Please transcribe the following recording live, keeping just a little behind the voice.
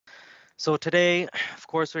So today, of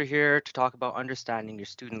course, we're here to talk about understanding your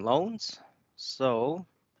student loans. So,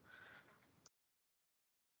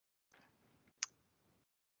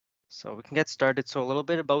 so we can get started. So a little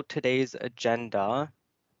bit about today's agenda.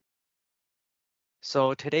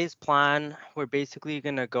 So today's plan, we're basically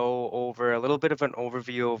going to go over a little bit of an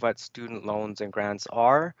overview of what student loans and grants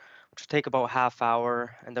are, which will take about half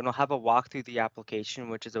hour, and then we'll have a walk through the application,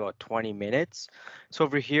 which is about 20 minutes. So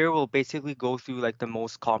over here, we'll basically go through like the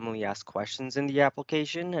most commonly asked questions in the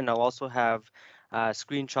application, and I'll also have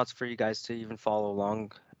screenshots for you guys to even follow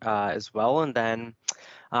along as well. And then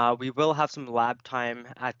we will have some lab time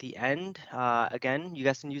at the end. Again, you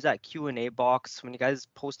guys can use that Q&A box. When you guys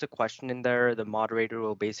post a question in there, the moderator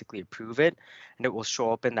will basically approve it and it will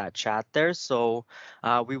show up in that chat there. So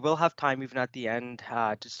we will have time even at the end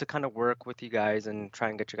just to kind of work with you guys and try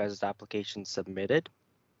and get your guys' application submitted.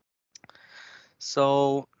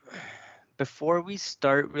 So before we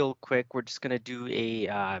start real quick, we're just going to do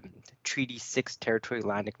a Treaty 6 territory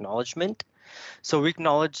land acknowledgement. So we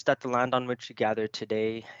acknowledge that the land on which we gather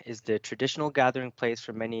today is the traditional gathering place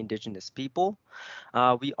for many Indigenous people.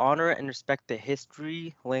 We honor and respect the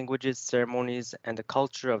history, languages, ceremonies, and the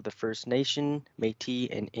culture of the First Nation, Métis,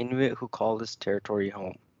 and Inuit who call this territory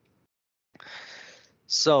home.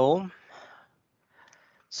 So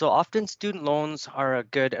often student loans are a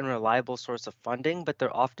good and reliable source of funding, but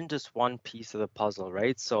they're often just one piece of the puzzle,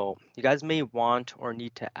 right? So you guys may want or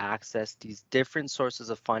need to access these different sources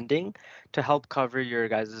of funding to help cover your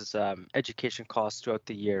guys' education costs throughout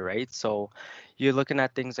the year, right? So you're looking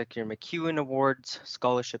at things like your MacEwan Awards,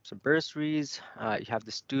 scholarships and bursaries. You have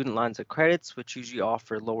the student lines of credits, which usually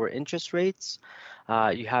offer lower interest rates.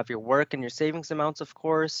 You have your work and your savings amounts, of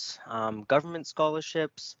course, government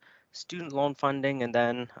scholarships, student loan funding, and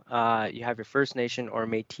then you have your First Nation or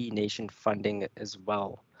Métis Nation funding as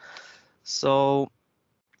well. So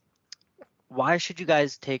why should you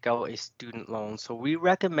guys take out a student loan? So we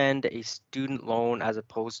recommend a student loan as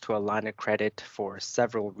opposed to a line of credit for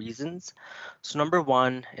several reasons. So number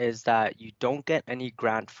one is that you don't get any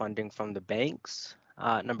grant funding from the banks.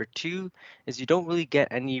 Number two is you don't really get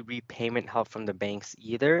any repayment help from the banks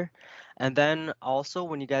either. And then also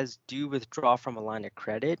when you guys do withdraw from a line of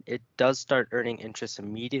credit, it does start earning interest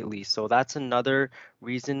immediately. So that's another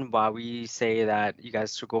reason why we say that you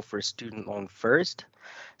guys should go for a student loan first.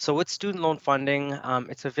 So with student loan funding,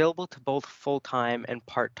 it's available to both full-time and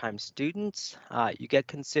part-time students. You get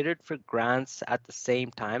considered for grants at the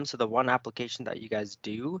same time. So the one application that you guys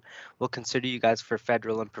do will consider you guys for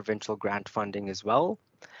federal and provincial grant funding as well.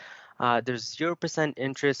 There's 0%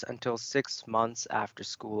 interest until 6 months after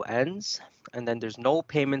school ends. And then there's no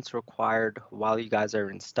payments required while you guys are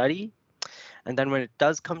in study. And then when it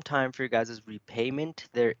does come time for you guys' repayment,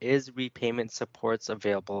 there is repayment supports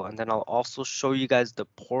available. And then I'll also show you guys the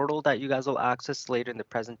portal that you guys will access later in the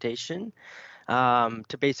presentation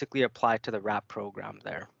to basically apply to the WRAP program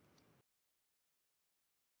there.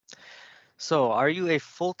 So are you a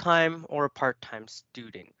full-time or a part-time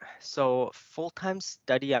student? So full-time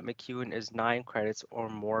study at MacEwan is 9 credits or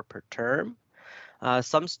more per term.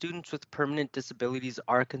 Some students with permanent disabilities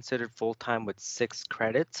are considered full-time with 6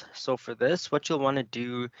 credits. So for this, what you'll want to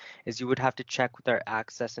do is you would have to check with our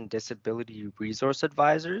access and disability resource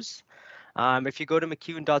advisors. If you go to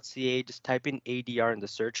MacEwan.ca, just type in ADR in the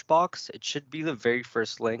search box. It should be the very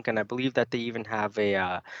first link, and I believe that they even have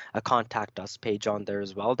a contact us page on there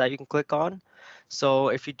as well that you can click on. So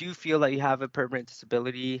if you do feel that you have a permanent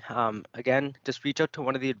disability, again, just reach out to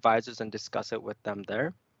one of the advisors and discuss it with them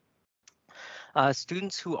there.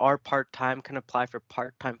 Students who are part-time can apply for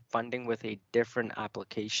part-time funding with a different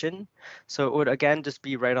application. So it would again just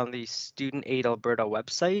be right on the Student Aid Alberta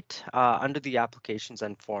website under the applications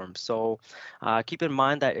and forms. So keep in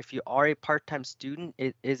mind that if you are a part-time student,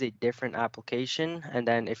 it is a different application. And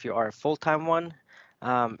then if you are a full-time one,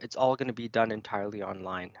 it's all going to be done entirely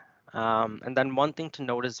online. And then one thing to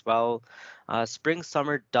note as well, spring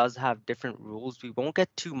summer does have different rules. We won't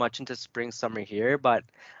get too much into spring summer here, but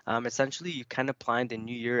essentially you can apply in the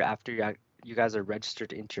new year after you guys are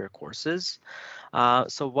registered into your courses.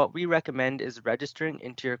 So what we recommend is registering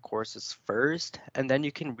into your courses first, and then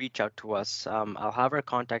you can reach out to us. I'll have our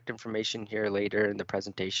contact information here later in the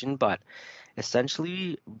presentation, but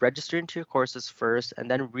essentially register into your courses first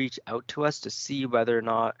and then reach out to us to see whether or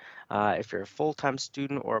not if you're a full-time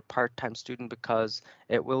student or a part-time student, because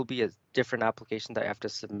it will be a different application that you have to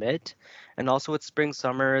submit. And also with spring,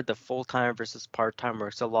 summer, the full-time versus part-time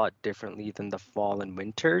works a lot differently than the fall and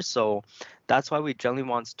winter. So that's why we generally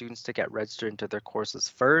want students to get registered into their courses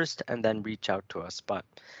first and then reach out to us. But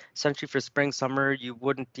essentially for spring, summer, you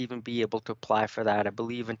wouldn't even be able to apply for that, I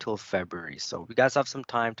believe, until February. So you guys have some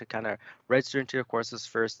time to kind of register into your courses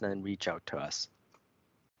first and then reach out to us.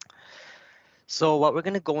 So what we're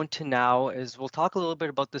going to go into now is we'll talk a little bit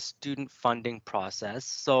about the student funding process.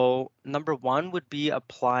 So number one would be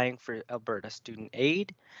applying for Alberta Student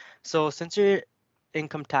Aid. So since your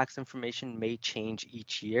income tax information may change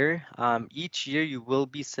each year you will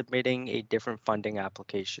be submitting a different funding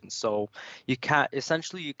application. So you can't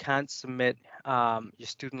submit your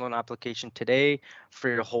student loan application today for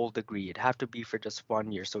your whole degree. It'd have to be for just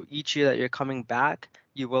 1 year. So each year that you're coming back,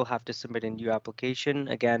 you will have to submit a new application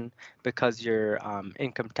again because your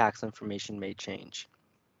income tax information may change.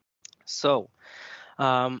 So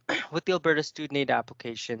with the Alberta Student Aid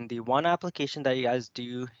application, the one application that you guys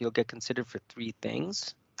do, you'll get considered for three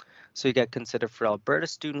things. So you get considered for Alberta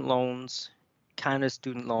student loans, Canada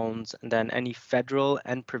student loans, and then any federal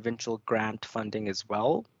and provincial grant funding as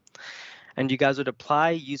well. And you guys would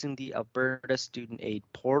apply using the Alberta Student Aid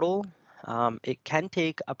portal. It can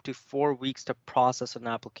take up to 4 weeks to process an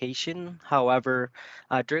application. However,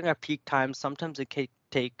 during our peak times, sometimes it can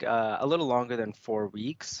take a little longer than 4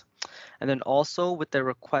 weeks. And then also with the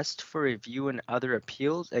request for review and other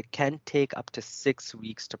appeals, it can take up to 6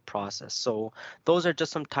 weeks to process. So those are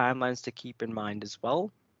just some timelines to keep in mind as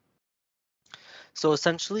well. So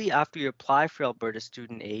essentially, after you apply for Alberta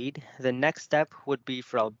Student Aid, the next step would be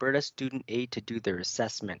for Alberta Student Aid to do their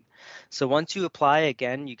assessment. So once you apply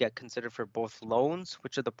again, you get considered for both loans,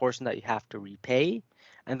 which are the portion that you have to repay,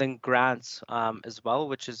 and then grants as well,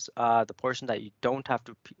 which is the portion that you don't have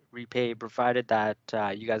to repay, provided that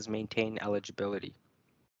you guys maintain eligibility.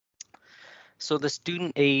 So the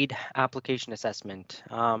student aid application assessment.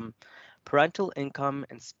 Parental income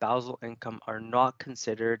and spousal income are not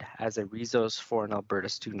considered as a resource for an Alberta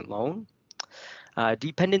student loan.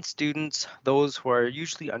 Dependent students, those who are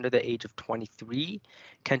usually under the age of 23,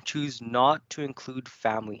 can choose not to include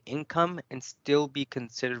family income and still be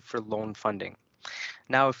considered for loan funding.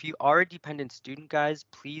 Now, if you are a dependent student, guys,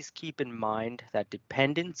 please keep in mind that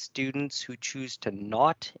dependent students who choose to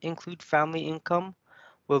not include family income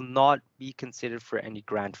will not be considered for any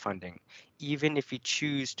grant funding, even if you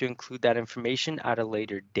choose to include that information at a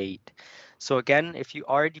later date. So again, if you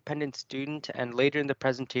are a dependent student, and later in the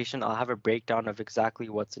presentation, I'll have a breakdown of exactly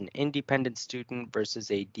what's an independent student versus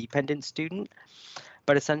a dependent student.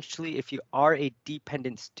 But essentially, if you are a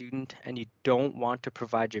dependent student and you don't want to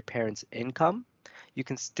provide your parents' income, you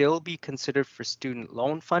can still be considered for student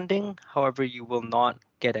loan funding. However, you will not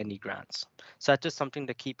get any grants. So that's just something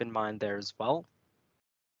to keep in mind there as well.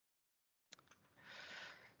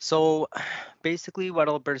 So basically what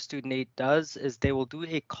Alberta Student Aid does is they will do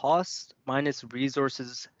a cost minus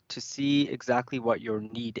resources to see exactly what your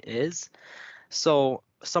need is. So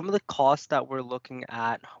some of the costs that we're looking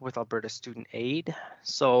at with Alberta Student Aid.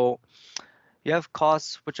 So you have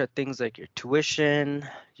costs which are things like your tuition,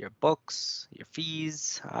 your books, your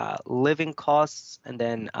fees, living costs, and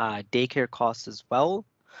then daycare costs as well.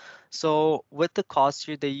 So with the cost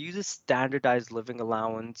here, they use a standardized living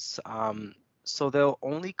allowance. So they'll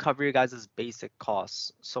only cover you guys' basic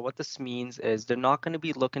costs. So what this means is they're not going to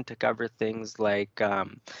be looking to cover things like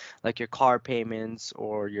your car payments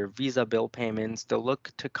or your visa bill payments. They'll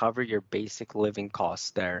look to cover your basic living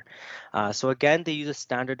costs there. So again, they use a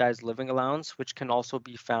standardized living allowance, which can also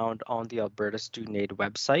be found on the Alberta Student Aid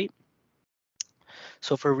website.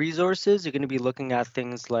 So for resources, you're going to be looking at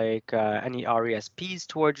things like any RESPs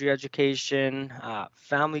towards your education,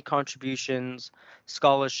 family contributions,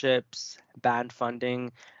 scholarships, band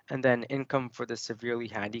funding, and then income for the severely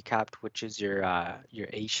handicapped, which is your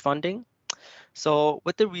AISH funding. So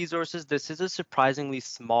with the resources, this is a surprisingly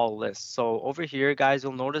small list. So over here, guys,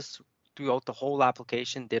 you'll notice throughout the whole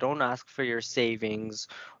application, they don't ask for your savings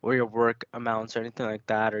or your work amounts or anything like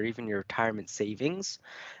that, or even your retirement savings,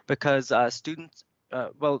 because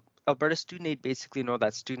Alberta Student Aid basically know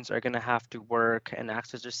that students are going to have to work and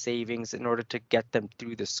access their savings in order to get them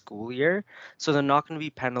through the school year. So they're not going to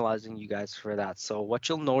be penalizing you guys for that. So what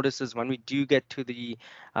you'll notice is when we do get to the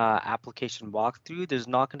application walkthrough, there's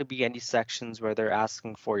not going to be any sections where they're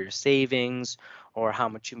asking for your savings or how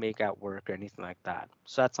much you make at work or anything like that.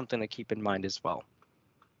 So that's something to keep in mind as well.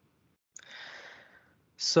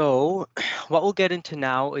 So what we'll get into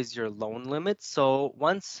now is your loan limits. So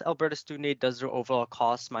once Alberta Student Aid does their overall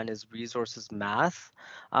cost minus resources math,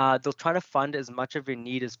 they'll try to fund as much of your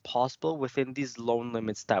need as possible within these loan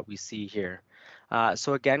limits that we see here.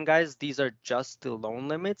 So again, guys, these are just the loan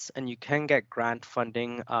limits, and you can get grant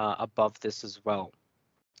funding above this as well.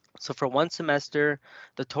 So for one semester,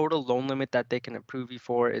 the total loan limit that they can approve you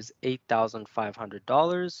for is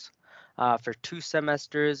 $8,500. For 2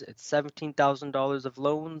 semesters, it's $17,000 of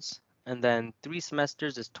loans, and then 3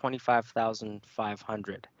 semesters is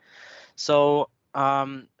 $25,500. So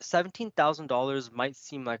 $17,000 might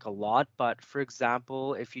seem like a lot, but for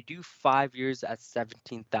example, if you do 5 years at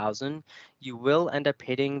 17,000, you will end up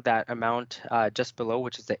hitting that amount just below,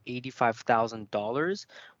 which is the $85,000,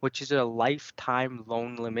 which is a lifetime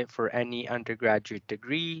loan limit for any undergraduate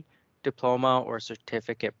degree, diploma, or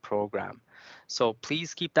certificate program. So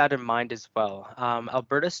please keep that in mind as well.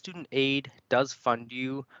 Alberta Student Aid does fund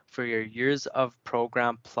you for your years of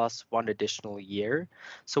program plus one additional year.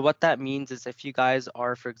 So what that means is if you guys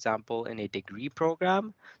are, for example, in a degree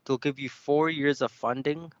program, they'll give you 4 years of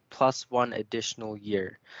funding plus one additional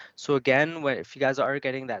year. So again, if you guys are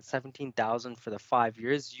getting that 17,000 for the 5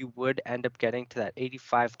 years, you would end up getting to that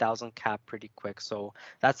 85,000 cap pretty quick. So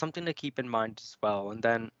that's something to keep in mind as well. And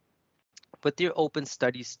then with your open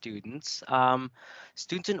studies students,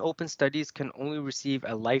 students in open studies can only receive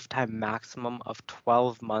a lifetime maximum of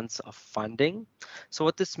 12 months of funding. So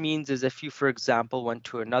what this means is if you, for example, went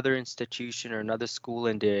to another institution or another school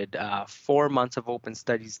and did 4 months of open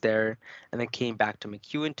studies there and then came back to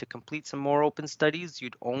MacEwan to complete some more open studies,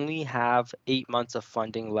 you'd only have 8 months of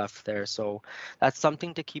funding left there. So that's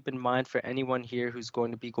something to keep in mind for anyone here who's going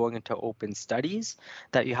to be going into open studies,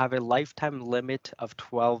 that you have a lifetime limit of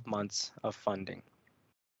 12 months of funding.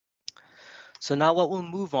 So now what we'll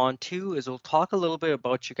move on to is we'll talk a little bit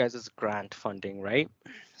about you guys' grant funding, right?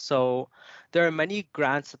 So there are many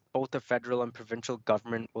grants that both the federal and provincial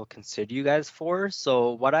government will consider you guys for.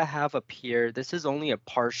 So what I have up here, this is only a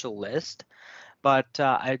partial list, but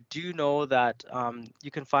I do know that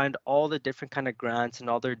you can find all the different kind of grants and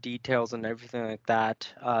all their details and everything like that,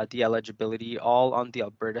 the eligibility, all on the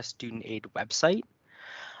Alberta Student Aid website.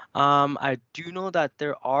 I do know that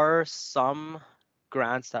there are some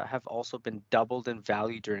grants that have also been doubled in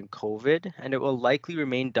value during COVID, and it will likely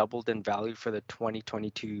remain doubled in value for the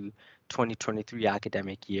 2022-2023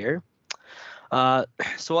 academic year. Uh,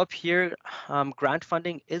 so up here, grant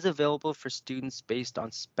funding is available for students based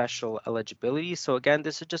on special eligibility. So again,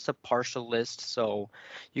 this is just a partial list. So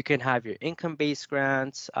you can have your income-based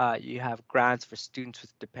grants, you have grants for students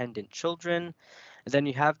with dependent children, and then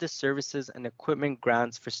you have the services and equipment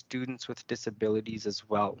grants for students with disabilities as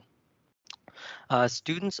well.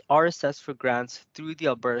 Students are assessed for grants through the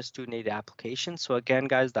Alberta Student Aid application. So again,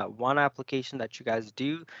 guys, that one application that you guys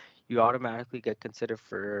do, you automatically get considered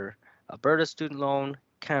for Alberta student loan,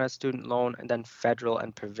 Canada student loan, and then federal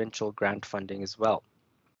and provincial grant funding as well.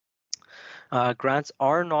 Grants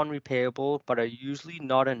are non-repayable, but are usually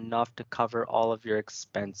not enough to cover all of your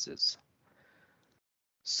expenses.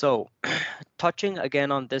 So touching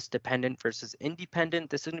again on this dependent versus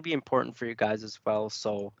independent, this is going to be important for you guys as well.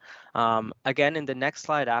 So again, in the next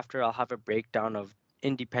slide after, I'll have a breakdown of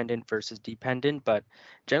independent versus dependent, but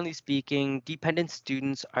generally speaking, dependent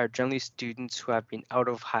students are generally students who have been out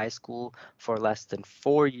of high school for less than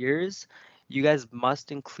 4 years. You guys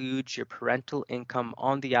must include your parental income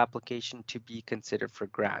on the application to be considered for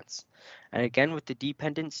grants. And again, with the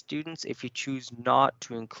dependent students, if you choose not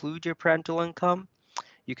to include your parental income,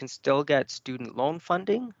 you can still get student loan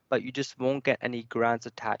funding, but you just won't get any grants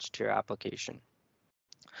attached to your application.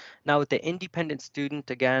 Now with the independent student,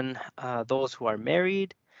 again, those who are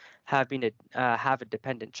married, have a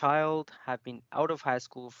dependent child, have been out of high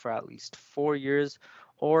school for at least 4 years,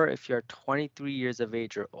 or if you're 23 years of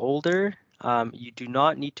age or older, you do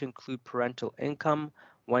not need to include parental income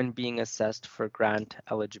when being assessed for grant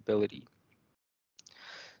eligibility.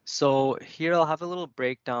 So here I'll have a little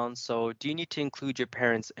breakdown. So do you need to include your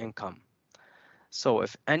parents' income? So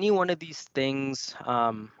if any one of these things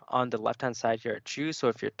on the left-hand side here are true, so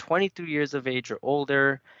if you're 23 years of age or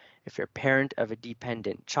older, if you're a parent of a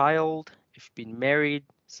dependent child, if you've been married,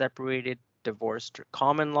 separated, divorced, or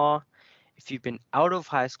common law, if you've been out of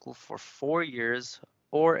high school for 4 years,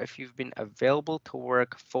 or if you've been available to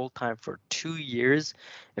work full-time for 2 years,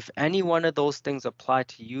 if any one of those things apply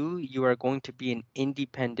to you, you are going to be an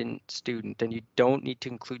independent student and you don't need to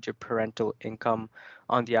include your parental income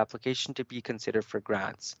on the application to be considered for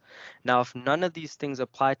grants. Now, if none of these things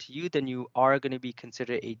apply to you, then you are going to be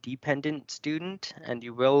considered a dependent student and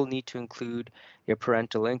you will need to include your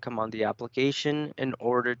parental income on the application in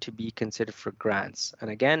order to be considered for grants. And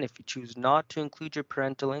again, if you choose not to include your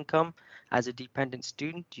parental income as a dependent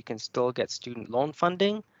student, you can still get student loan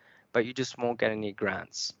funding, but you just won't get any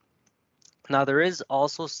grants. Now, there is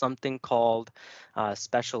also something called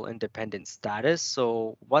special independent status.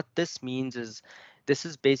 So what this means is this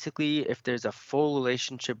is basically if there's a full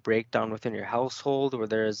relationship breakdown within your household, where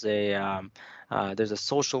there's a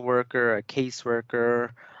social worker, a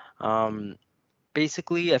caseworker, um,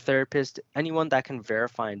 basically a therapist, anyone that can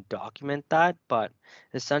verify and document that. But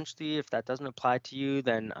essentially, if that doesn't apply to you,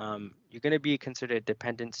 then you're going to be considered a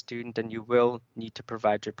dependent student, and you will need to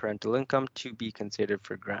provide your parental income to be considered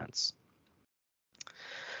for grants.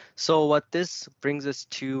 So what this brings us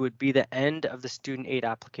to would be the end of the student aid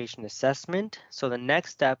application assessment. So the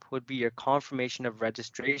next step would be your confirmation of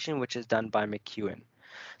registration, which is done by MacEwan.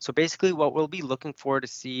 So basically what we'll be looking for to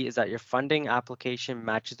see is that your funding application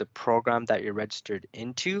matches the program that you're registered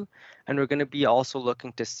into. And we're going to be also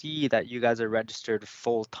looking to see that you guys are registered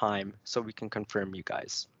full time so we can confirm you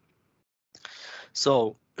guys.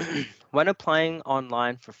 So when applying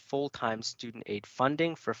online for full-time student aid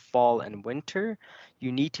funding for fall and winter,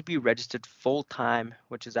 you need to be registered full-time,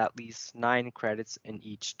 which is at least 9 credits in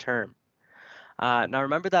each term. Now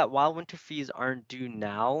remember that while winter fees aren't due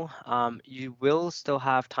now, you will still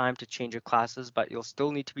have time to change your classes, but you'll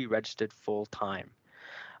still need to be registered full-time.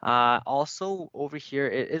 Also over here,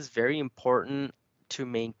 it is very important to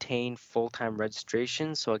maintain full-time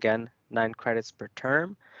registration. So again, 9 credits per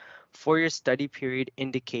term for your study period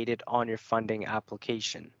indicated on your funding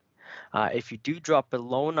application. If you do drop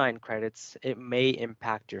below 9 credits, it may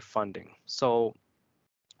impact your funding. So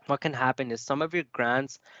what can happen is some of your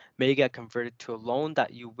grants may get converted to a loan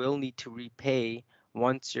that you will need to repay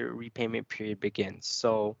once your repayment period begins.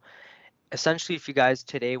 So essentially, if you guys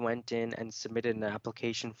today went in and submitted an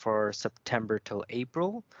application for September till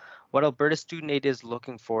April, what Alberta Student Aid is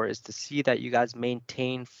looking for is to see that you guys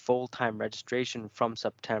maintain full-time registration from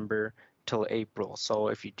September till April. So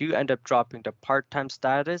if you do end up dropping to part-time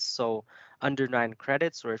status, so under 9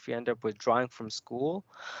 credits, or if you end up withdrawing from school,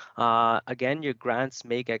 again, your grants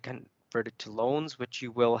may get converted to loans, which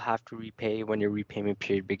you will have to repay when your repayment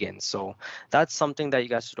period begins. So that's something that you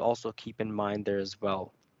guys should also keep in mind there as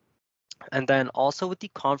well. And then also with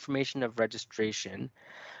the confirmation of registration,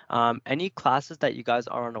 any classes that you guys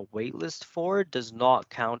are on a wait list for does not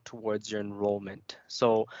count towards your enrollment.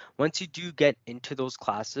 So once you do get into those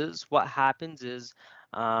classes, what happens is,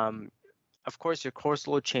 of course, your course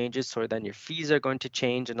load changes, so then your fees are going to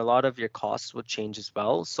change and a lot of your costs will change as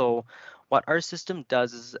well. So what our system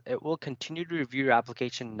does is it will continue to review your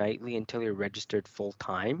application nightly until you're registered full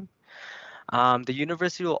time. The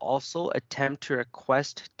university will also attempt to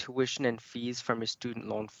request tuition and fees from your student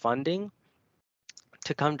loan funding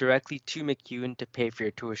to come directly to MacEwan to pay for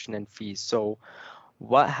your tuition and fees. So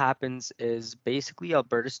what happens is basically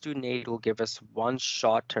Alberta Student Aid will give us one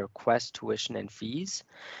shot to request tuition and fees.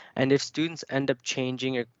 And if students end up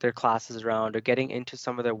changing their classes around or getting into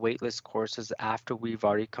some of their waitlist courses after we've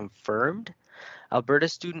already confirmed, Alberta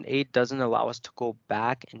Student Aid doesn't allow us to go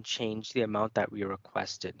back and change the amount that we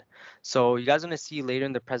requested. So you guys are going to see later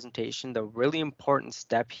in the presentation, the really important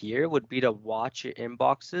step here would be to watch your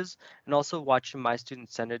inboxes and also watch your My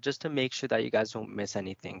Student Center just to make sure that you guys don't miss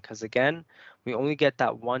anything. Because again, we only get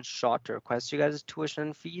that one shot to request you guys' tuition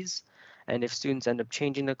and fees. And if students end up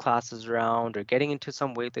changing the classes around or getting into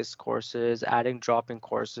some waitlist courses, adding drop-in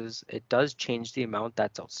courses, it does change the amount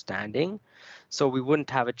that's outstanding. So we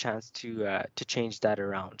wouldn't have a chance to change that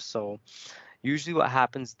around. So usually what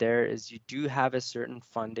happens there is you do have a certain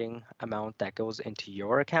funding amount that goes into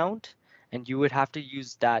your account, and you would have to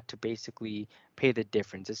use that to basically pay the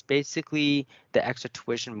difference. It's basically the extra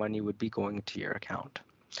tuition money would be going into your account.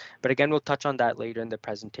 But again, we'll touch on that later in the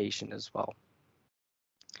presentation as well.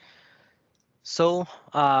 So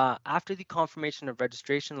after the confirmation of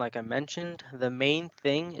registration, like I mentioned, the main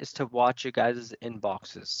thing is to watch your guys'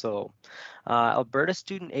 inboxes. So Alberta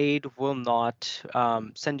Student Aid will not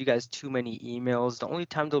send you guys too many emails. The only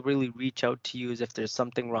time they'll really reach out to you is if there's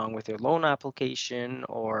something wrong with your loan application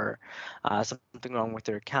or something wrong with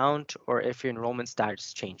your account or if your enrollment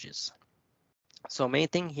status changes. So main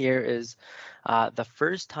thing here is the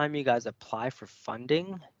first time you guys apply for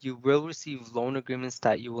funding, you will receive loan agreements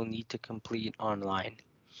that you will need to complete online.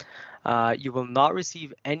 You will not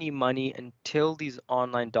receive any money until these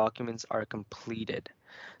online documents are completed.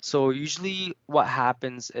 So usually what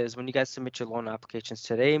happens is when you guys submit your loan applications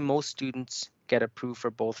today, most students get approved for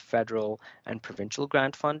both federal and provincial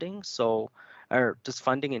grant funding. So or just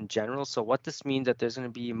funding in general. So what this means that there's going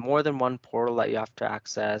to be more than one portal that you have to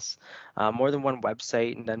access, more than one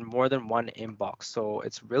website, and then more than one inbox. So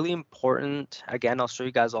it's really important. Again, I'll show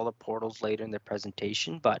you guys all the portals later in the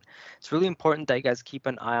presentation, but it's really important that you guys keep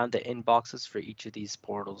an eye on the inboxes for each of these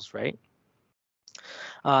portals, right?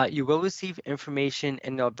 You will receive information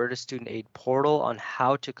in the Alberta Student Aid portal on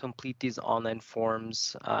how to complete these online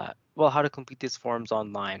forms, how to complete these forms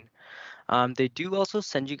online. They do also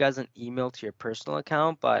send you guys an email to your personal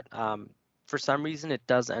account, but for some reason it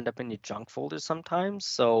does end up in your junk folder sometimes.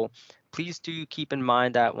 So please do keep in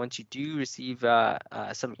mind that once you do receive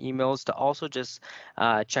some emails, to also just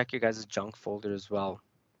check your guys' junk folder as well.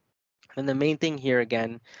 And the main thing here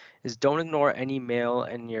again is don't ignore any mail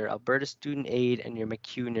in your Alberta Student Aid and your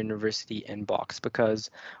MacEwan University inbox,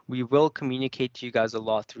 because we will communicate to you guys a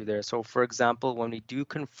lot through there. So for example, when we do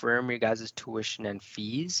confirm your guys' tuition and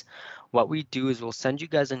fees, what we do is we'll send you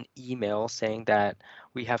guys an email saying that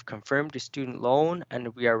we have confirmed your student loan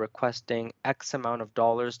and we are requesting X amount of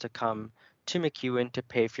dollars to come to MacEwan to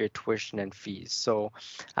pay for your tuition and fees. So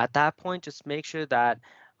at that point, just make sure that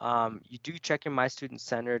you do check your My Student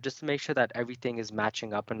Center just to make sure that everything is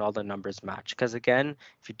matching up and all the numbers match. Because again,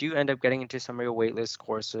 if you do end up getting into some of your waitlist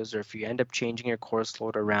courses, or if you end up changing your course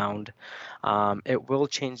load around, it will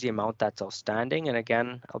change the amount that's outstanding. And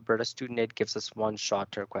again, Alberta Student Aid gives us one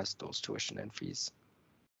shot to request those tuition and fees.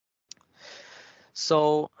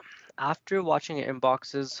 So after watching your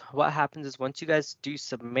inboxes, what happens is once you guys do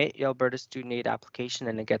submit your Alberta Student Aid application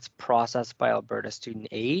and it gets processed by Alberta Student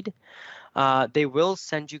Aid, they will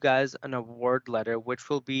send you guys an award letter, which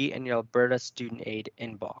will be in your Alberta Student Aid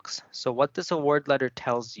inbox. So what this award letter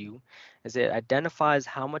tells you is it identifies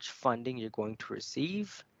how much funding you're going to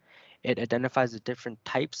receive. It identifies the different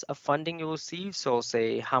types of funding you'll receive. So it'll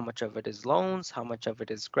say how much of it is loans, how much of it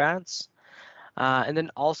is grants, and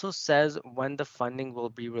then also says when the funding will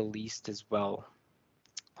be released as well.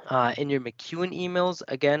 In your MacEwan emails,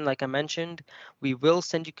 again, like I mentioned, we will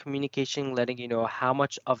send you communication letting you know how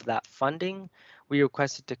much of that funding we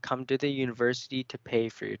requested to come to the university to pay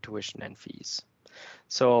for your tuition and fees.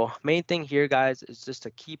 So main thing here, guys, is just to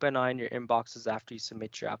keep an eye on your inboxes after you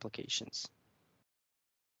submit your applications.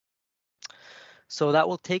 So that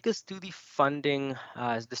will take us through the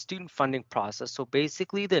student funding process. So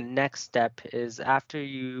basically the next step is after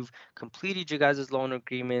you've completed your guys' loan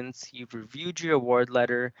agreements, you've reviewed your award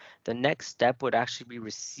letter, the next step would actually be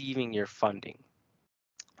receiving your funding.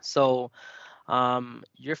 So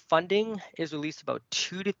your funding is released about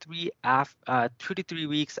 2 to 3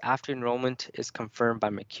 weeks after enrollment is confirmed by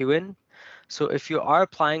MacEwan. So if you are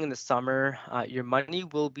applying in the summer, your money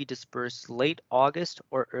will be dispersed late August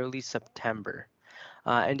or early September.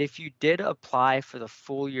 And if you did apply for the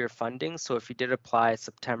full year funding, so if you did apply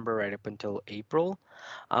September right up until April,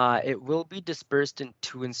 it will be dispersed in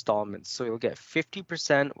 2 installments. So you'll get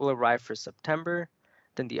 50% will arrive for September,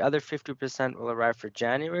 then the other 50% will arrive for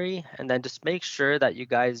January, and then just make sure that you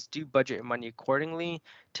guys do budget your money accordingly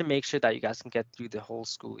to make sure that you guys can get through the whole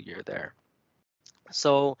school year there.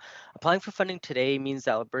 So applying for funding today means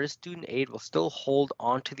that Alberta Student Aid will still hold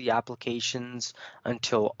on to the applications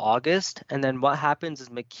until August. And then what happens is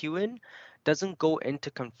MacEwan doesn't go in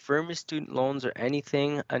to confirm your student loans or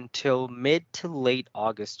anything until mid to late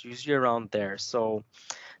August, usually around there. So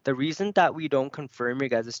the reason that we don't confirm your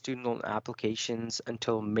guys' student loan applications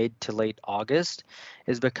until mid to late August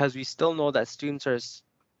is because we still know that students are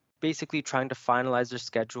basically trying to finalize their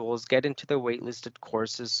schedules, get into their waitlisted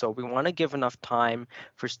courses. So we want to give enough time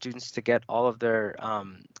for students to get all of their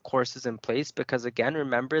courses in place, because again,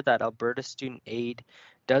 remember that Alberta Student Aid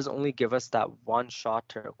does only give us that one shot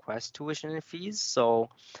to request tuition and fees. So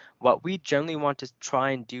what we generally want to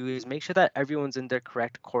try and do is make sure that everyone's in their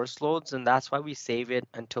correct course loads, and that's why we save it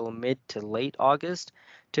until mid to late August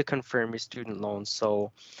to confirm your student loans.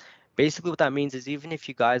 So basically, what that means is even if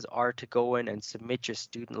you guys are to go in and submit your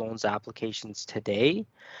student loans applications today,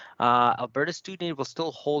 Alberta Student Aid will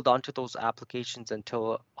still hold on to those applications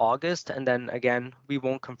until August, and then again, we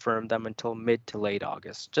won't confirm them until mid to late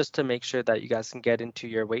August, just to make sure that you guys can get into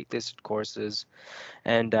your waitlisted courses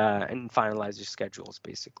and finalize your schedules,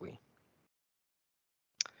 basically.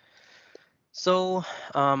 So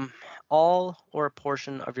all or a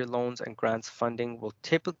portion of your loans and grants funding will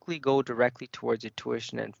typically go directly towards your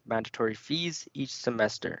tuition and mandatory fees each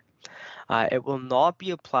semester. It will not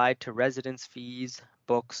be applied to residence fees,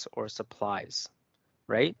 books, or supplies,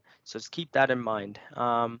 right? So just keep that in mind.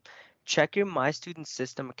 Check your My Student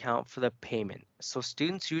System account for the payment. So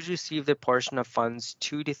students usually receive their portion of funds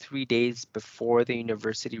 2 to 3 days before the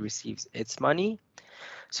university receives its money.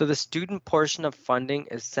 So the student portion of funding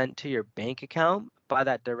is sent to your bank account by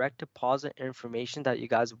that direct deposit information that you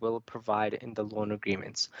guys will provide in the loan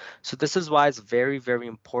agreements. So this is why it's very, very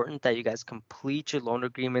important that you guys complete your loan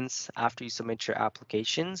agreements after you submit your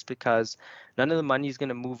applications, because none of the money is going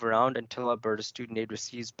to move around until Alberta Student Aid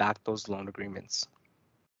receives back those loan agreements.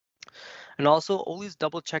 And also always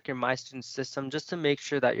double check your MyStudent system just to make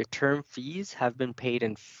sure that your term fees have been paid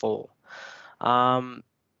in full. Um,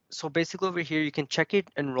 so basically over here, you can check your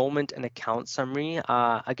enrollment and account summary.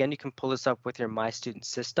 Again, you can pull this up with your MyStudent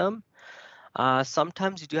system.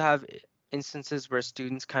 Sometimes you do have instances where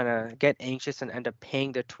students kind of get anxious and end up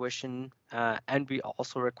paying their tuition, and we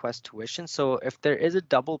also request tuition. So if there is a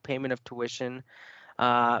double payment of tuition,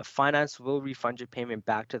 finance will refund your payment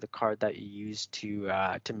back to the card that you used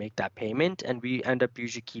to make that payment, and we end up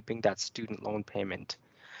usually keeping that student loan payment.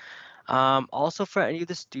 Also, for any of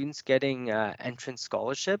the students getting entrance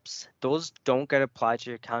scholarships, those don't get applied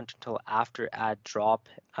to your account until after add drop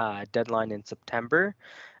deadline in September,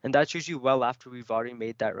 and that's usually well after we've already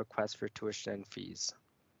made that request for tuition and fees.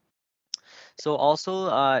 So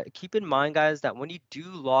also keep in mind, guys, that when you do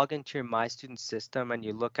log into your My Student system and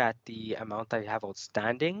you look at the amount that you have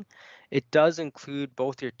outstanding, it does include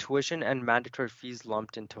both your tuition and mandatory fees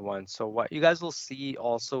lumped into one. So what you guys will see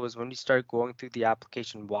also is when you start going through the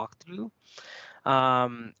application walkthrough,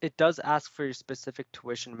 it does ask for your specific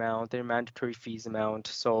tuition amount, their mandatory fees amount.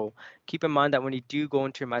 So keep in mind that when you do go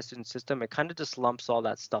into your My Student system, it kind of just lumps all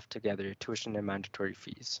that stuff together, your tuition and mandatory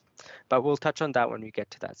fees. But we'll touch on that when we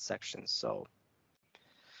get to that section. So,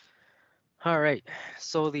 all right.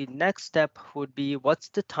 So the next step would be what's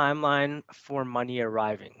the timeline for money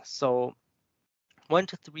arriving? So 1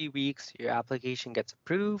 to 3 weeks, your application gets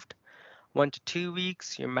approved. 1 to 2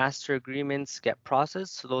 weeks, your master agreements get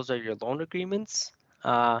processed. So those are your loan agreements.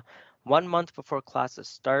 1 month before classes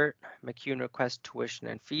start, MacEwan requests tuition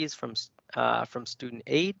and fees from Student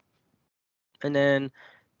Aid. And then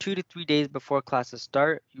 2 to 3 days before classes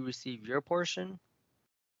start, you receive your portion.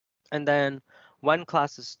 And then when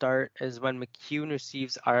classes start is when MacEwan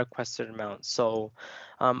receives our requested amount. So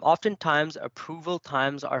oftentimes approval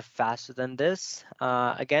times are faster than this.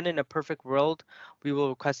 Again, in a perfect world, we will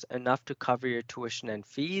request enough to cover your tuition and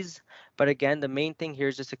fees. But again, the main thing here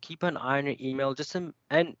is just to keep an eye on your email,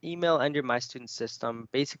 and email and your My Student system,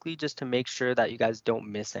 basically just to make sure that you guys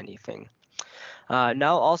don't miss anything.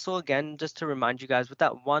 Now, also, again, just to remind you guys, with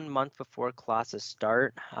that 1 month before classes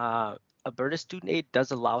start, Alberta Student Aid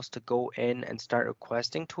does allow us to go in and start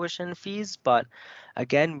requesting tuition fees, but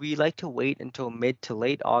again, we like to wait until mid to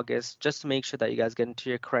late August just to make sure that you guys get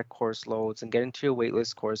into your correct course loads and get into your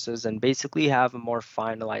waitlist courses and basically have a more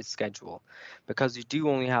finalized schedule because you do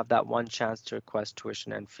only have that one chance to request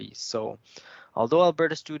tuition and fees. So although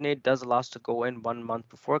Alberta Student Aid does allow us to go in 1 month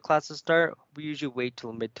before classes start, we usually wait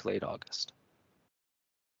till mid to late August.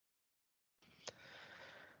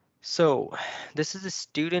 So this is a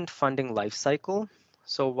student funding life cycle.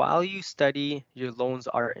 So while you study, your loans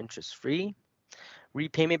are interest-free.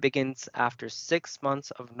 Repayment begins after 6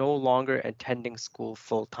 months of no longer attending school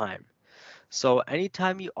full-time. So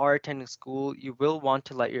anytime you are attending school, you will want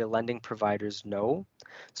to let your lending providers know.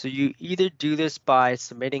 So you either do this by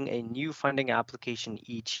submitting a new funding application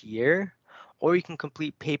each year, or you can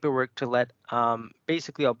complete paperwork to let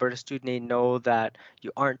basically Alberta Student Aid know that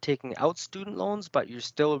you aren't taking out student loans, but you're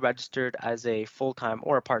still registered as a full-time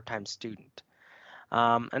or a part-time student.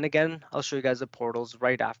 And again, I'll show you guys the portals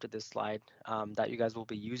right after this slide that you guys will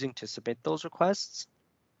be using to submit those requests.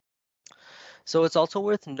 So it's also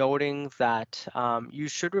worth noting that you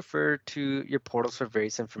should refer to your portals for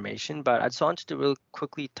various information, but I just wanted to really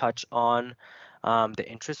quickly touch on the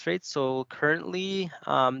interest rates. So currently,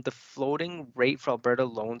 the floating rate for Alberta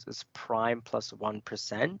loans is prime plus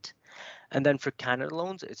 1%. And then for Canada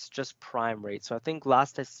loans, it's just prime rate. So I think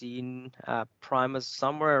last I seen prime was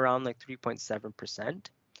somewhere around like 3.7%.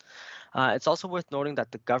 It's also worth noting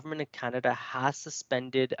that the government of Canada has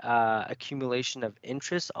suspended accumulation of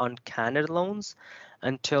interest on Canada loans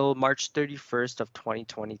until March 31st of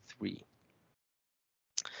 2023.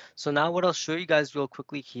 So now what I'll show you guys real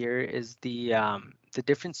quickly here is the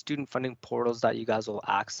different student funding portals that you guys will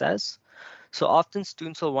access. So often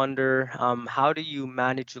students will wonder, how do you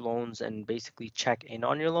manage loans and basically check in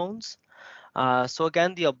on your loans? So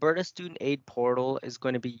again, the Alberta Student Aid portal is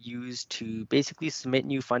going to be used to basically submit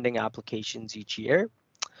new funding applications each year.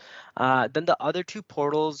 Then the other two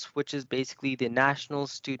portals, which is basically the National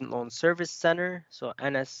Student Loan Service Center, so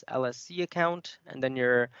NSLSC account, and then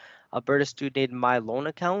your Alberta Student Aid My Loan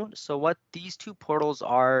account. So what these two portals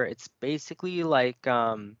are, it's basically like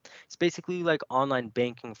online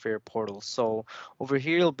banking for your portal. So over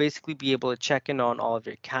here, you'll basically be able to check in on all of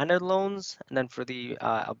your Canada loans, and then for the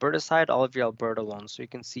Alberta side, all of your Alberta loans. So you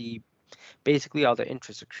can see basically all the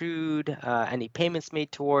interest accrued, any payments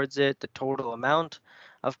made towards it, the total amount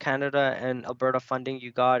of Canada and Alberta funding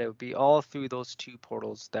you got. It would be all through those two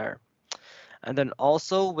portals there. And then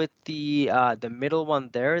also with the middle one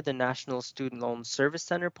there, the National Student Loan Service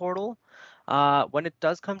Center portal, when it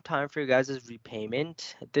does come time for you guys'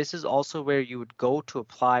 repayment, this is also where you would go to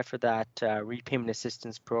apply for that repayment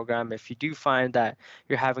assistance program if you do find that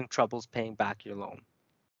you're having troubles paying back your loan.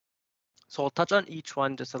 So I'll touch on each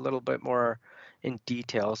one just a little bit more in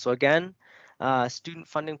detail. So again, student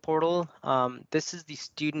funding portal. This is the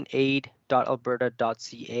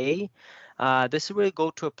studentaid.alberta.ca. This is where you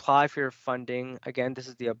go to apply for your funding. Again, this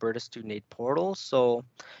is the Alberta Student Aid portal. So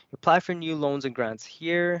you apply for new loans and grants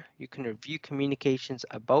here. You can review communications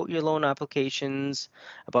about your loan applications,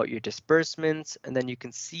 about your disbursements, and then you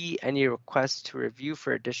can see any requests to review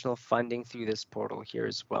for additional funding through this portal here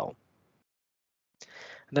as well.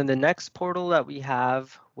 Then the next portal that we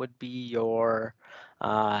have would be your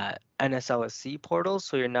NSLSC portal,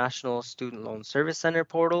 so your National Student Loan Service Center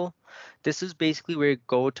portal. This is basically where you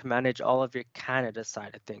go to manage all of your Canada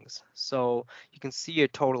side of things. So you can see your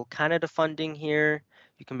total Canada funding here.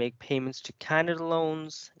 You can make payments to Canada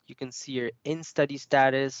loans. You can see your in-study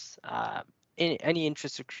status, any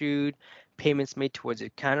interest accrued, payments made towards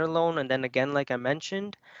your Canada loan. And then again, like I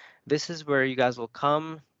mentioned, this is where you guys will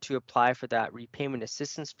come to apply for that repayment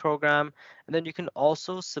assistance program. And then you can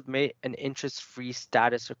also submit an interest-free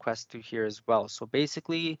status request through here as well. So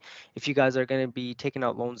basically, if you guys are going to be taking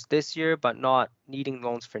out loans this year, but not needing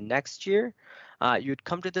loans for next year, you'd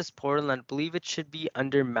come to this portal, and I believe it should be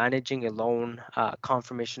under managing a loan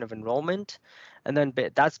confirmation of enrollment. And then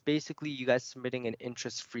that's basically you guys submitting an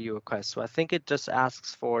interest-free request. So I think it just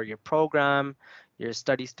asks for your program, your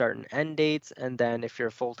study start and end dates, and then if you're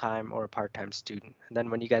a full-time or a part-time student. And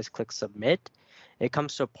then when you guys click submit, it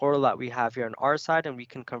comes to a portal that we have here on our side, and we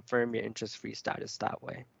can confirm your interest-free status that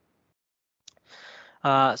way.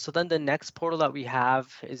 So then the next portal that we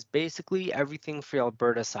have is basically everything for your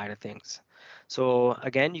Alberta side of things. So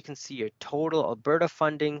again, you can see your total Alberta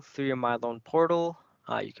funding through your MyLoan portal.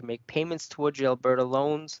 You can make payments towards your Alberta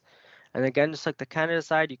loans. And again, just like the Canada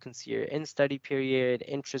side, you can see your in-study period,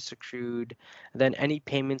 interest accrued, and then any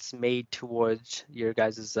payments made towards your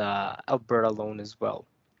guys' Alberta loan as well.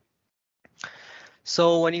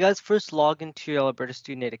 So when you guys first log into your Alberta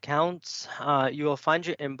Student Aid accounts, you will find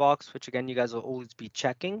your inbox, which again, you guys will always be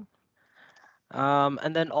checking.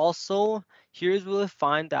 And then also, here's where you'll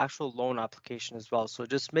find the actual loan application as well. So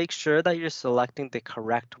just make sure that you're selecting the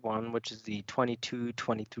correct one, which is the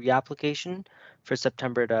 22-23 application for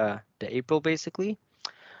September to April, basically.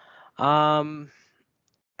 And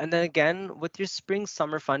then again, with your spring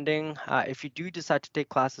summer funding, if you do decide to take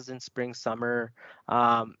classes in spring summer,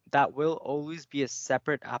 that will always be a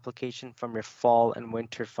separate application from your fall and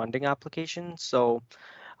winter funding application. So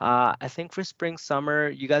I think for spring summer,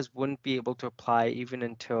 you guys wouldn't be able to apply even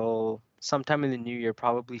until sometime in the new year,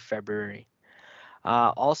 probably February.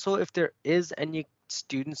 Also, if there is any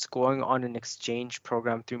students going on an exchange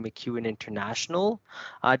program through MacEwan International,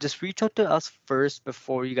 just reach out to us first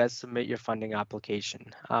before you guys submit your funding application.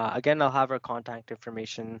 Again, I'll have our contact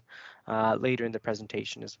information later in the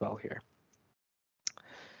presentation as well here.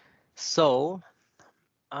 So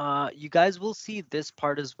you guys will see this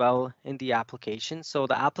part as well in the application. So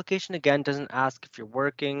the application again doesn't ask if you're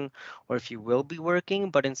working or if you will be working,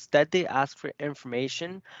 but instead they ask for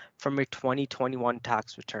information from your 2021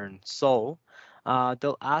 tax return. So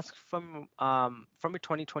they'll ask from your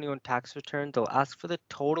 2021 tax return, they'll ask for the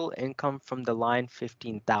total income from the line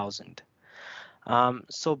 15,000.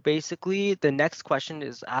 So basically, the next question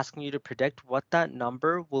is asking you to predict what that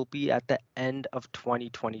number will be at the end of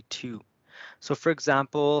 2022. So for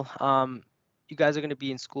example, you guys are going to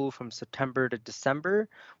be in school from September to December,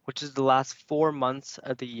 which is the last 4 months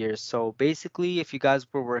of the year. So basically, if you guys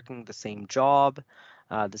were working the same job,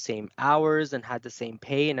 the same hours, and had the same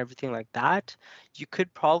pay and everything like that, you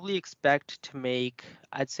could probably expect to make,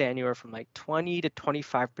 I'd say, anywhere from like 20 to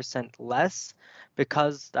 25% less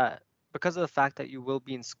because of the fact that you will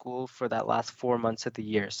be in school for that last 4 months of the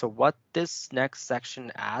year. So what this next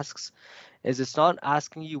section asks is it's not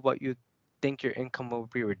asking you what you think your income will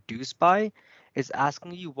be reduced by, it's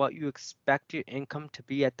asking you what you expect your income to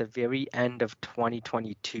be at the very end of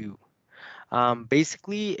 2022.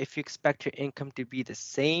 Basically, if you expect your income to be the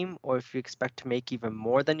same or if you expect to make even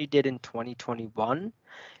more than you did in 2021,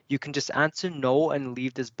 you can just answer no and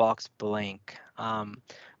leave this box blank.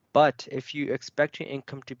 But if you expect your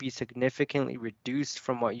income to be significantly reduced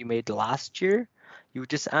from what you made last year, you would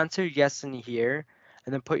just answer yes in here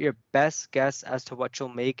and then put your best guess as to what you'll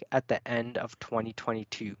make at the end of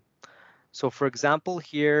 2022. So for example,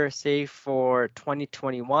 here, say for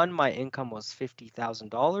 2021, my income was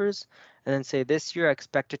 $50,000. And then say this year I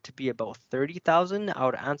expect it to be about 30,000. I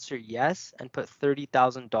would answer yes and put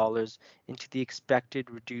 $30,000 into the expected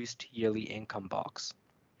reduced yearly income box.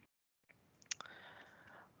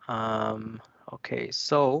 Um, okay,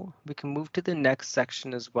 so we can move to the next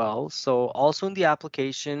section as well. So also in the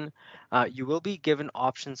application, you will be given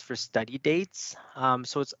options for study dates.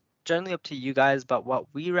 So it's generally up to you guys, but what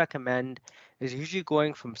we recommend is usually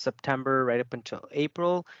going from September right up until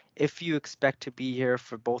April if you expect to be here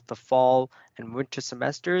for both the fall and winter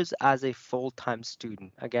semesters as a full-time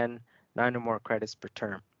student. Again, 9 or more credits per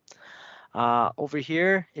term. Over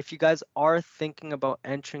here, if you guys are thinking about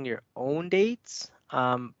entering your own dates,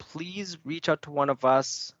 please reach out to one of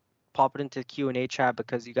us, pop it into the Q&A chat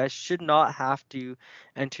because you guys should not have to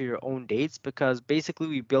enter your own dates because basically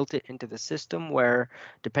we built it into the system where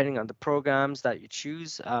depending on the programs that you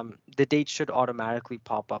choose, the dates should automatically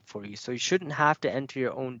pop up for you. So you shouldn't have to enter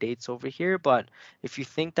your own dates over here, but if you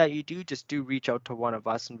think that you do, just do reach out to one of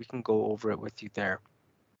us and we can go over it with you there.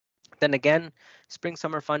 Then again, spring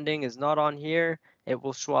summer funding is not on here. It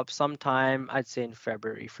will show up sometime, I'd say in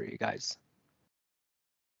February for you guys.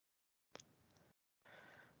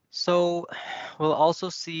 So we'll also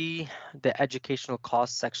see the educational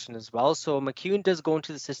cost section as well. So MacEwan does go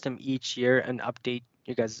into the system each year and update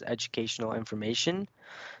you guys' educational information.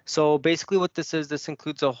 So basically what this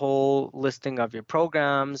includes a whole listing of your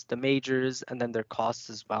programs, the majors, and then their costs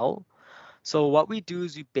as well. So what we do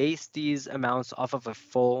is we base these amounts off of a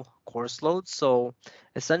full course load. So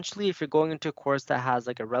essentially, if you're going into a course that has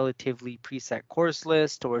like a relatively preset course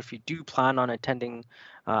list, or if you do plan on attending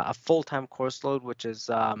a full-time course load, which is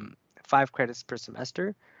 5 credits per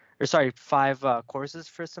semester, or sorry, 5 courses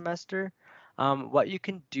per semester, what you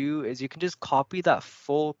can do is you can just copy that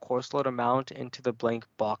full course load amount into the blank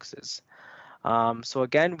boxes. So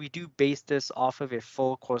again, we do base this off of a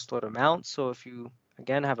full course load amount. So if you,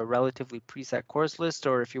 again, have a relatively preset course list,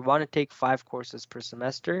 or if you want to take 5 courses per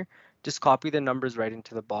semester, just copy the numbers right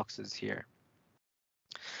into the boxes here.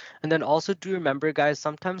 And then also do remember, guys,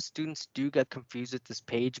 sometimes students do get confused with this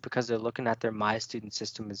page because they're looking at their My Student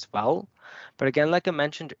system as well. But again, like I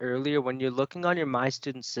mentioned earlier, when you're looking on your My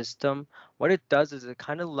Student system, what it does is it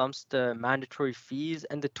kind of lumps the mandatory fees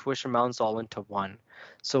and the tuition amounts all into one.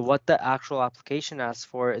 So what the actual application asks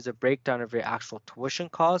for is a breakdown of your actual tuition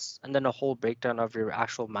costs and then a whole breakdown of your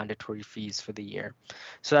actual mandatory fees for the year.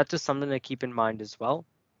 So that's just something to keep in mind as well.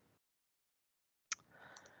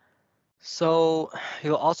 So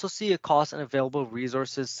you'll also see a cost and available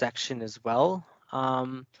resources section as well.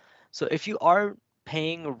 So if you are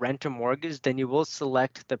paying rent or mortgage, then you will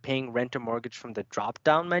select the paying rent or mortgage from the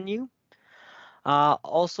drop-down menu.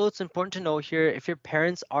 Also, it's important to know here if your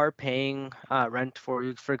parents are paying rent for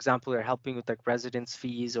you, for example, they're helping with like residence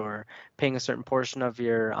fees or paying a certain portion of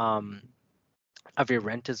your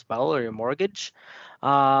rent as well or your mortgage,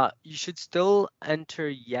 you should still enter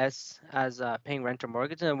yes as paying rent or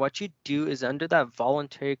mortgage. And what you do is under that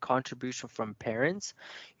voluntary contribution from parents,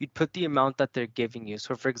 you'd put the amount that they're giving you.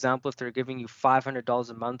 So for example, if they're giving you $500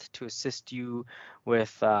 a month to assist you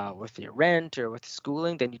with your rent or with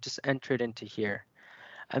schooling, then you just enter it into here.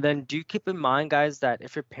 And then do keep in mind, guys, that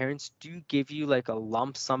if your parents do give you like a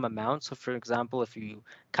lump sum amount, so for example, if you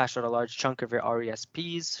cash out a large chunk of your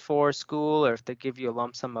RESPs for school, or if they give you a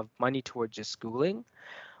lump sum of money towards your schooling,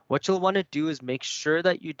 what you'll want to do is make sure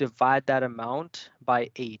that you divide that amount by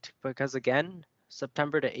 8, because again,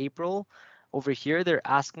 September to April, over here, they're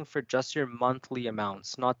asking for just your monthly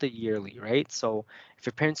amounts, not the yearly, right? So if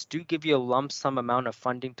your parents do give you a lump sum amount of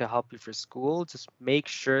funding to help you for school, just make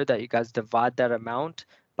sure that you guys divide that amount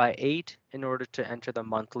by 8 in order to enter the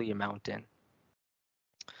monthly amount in.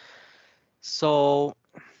 So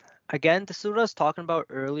again, this is what I was talking about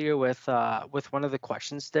earlier with one of the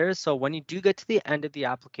questions there. So when you do get to the end of the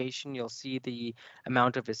application, you'll see the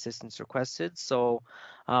amount of assistance requested. So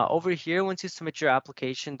over here, once you submit your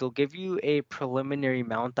application, they'll give you a preliminary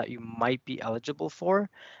amount that you might be eligible for.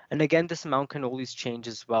 And again, this amount can always change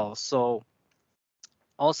as well. So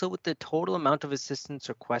also with the total amount of assistance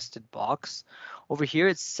requested box, over here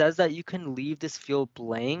it says that you can leave this field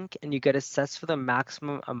blank and you get assessed for the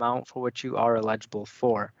maximum amount for which you are eligible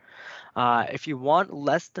for. If you want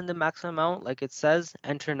less than the maximum amount, like it says,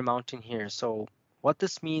 enter an amount in here. So what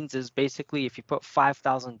this means is basically if you put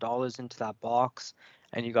 $5,000 into that box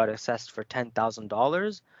and you got assessed for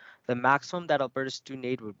 $10,000, the maximum that Alberta Student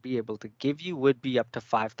Aid would be able to give you would be up to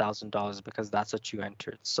 $5,000 because that's what you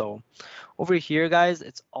entered. So over here, guys,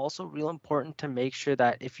 it's also real important to make sure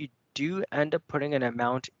that if you do end up putting an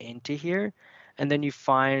amount into here, and then you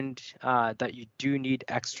find that you do need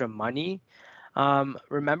extra money,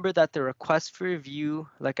 remember that the request for review,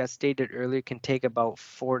 like I stated earlier, can take about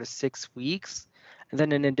 4 to 6 weeks. And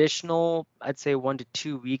then an additional, I'd say 1 to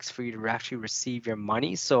 2 weeks for you to actually receive your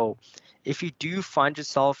money. So if you do find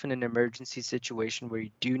yourself in an emergency situation where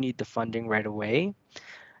you do need the funding right away,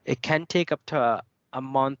 it can take up to a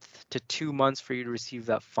month to 2 months for you to receive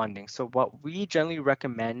that funding. So what we generally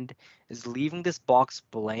recommend is leaving this box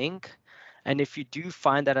blank. And if you do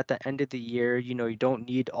find that at the end of the year, you don't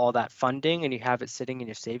need all that funding and you have it sitting in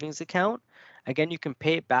your savings account, again, you can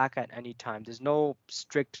pay it back at any time. There's no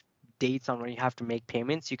strict dates on when you have to make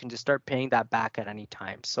payments. You can just start paying that back at any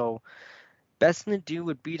time. So best thing to do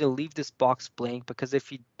would be to leave this box blank, because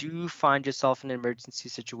if you do find yourself in an emergency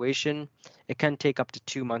situation, it can take up to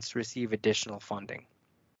 2 months to receive additional funding.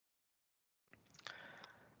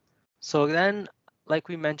 So then, like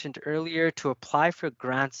we mentioned earlier, to apply for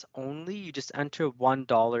grants only, you just enter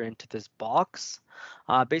 $1 into this box.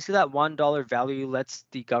 Basically, that $1 value lets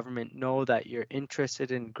the government know that you're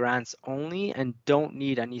interested in grants only and don't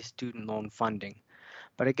need any student loan funding.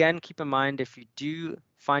 But again, keep in mind, if you do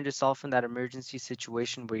find yourself in that emergency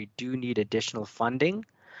situation where you do need additional funding,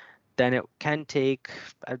 then it can take,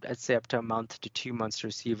 I'd say, up to a month to 2 months to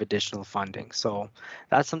receive additional funding. So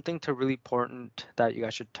that's something to really important that you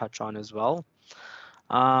guys should touch on as well.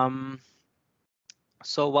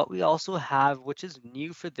 So what we also have, which is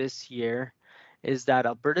new for this year, is that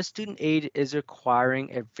Alberta Student Aid is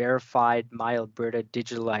requiring a verified MyAlberta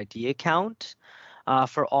Digital ID account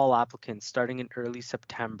for all applicants starting in early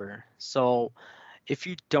September. So if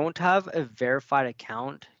you don't have a verified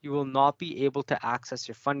account, you will not be able to access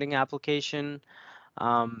your funding application.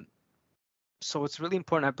 So it's really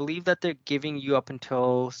important. I believe that they're giving you up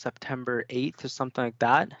until September 8th or something like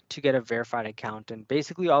that to get a verified account. And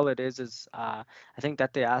basically all it is I think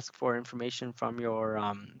that they ask for information from your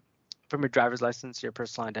driver's license, your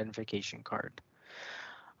personal identification card.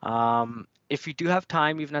 If you do have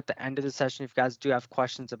time, even at the end of the session, if you guys do have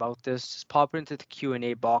questions about this, just pop it into the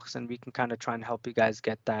Q&A box and we can kind of try and help you guys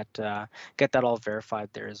get that all verified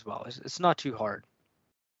there as well. It's not too hard.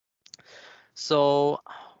 So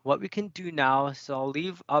what we can do now is I'll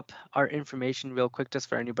leave up our information real quick just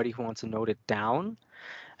for anybody who wants to note it down.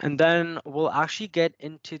 And then we'll actually get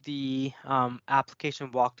into the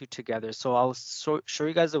application walkthrough together. So I'll show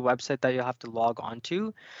you guys a website that you'll have to log on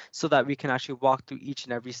to so that we can actually walk through each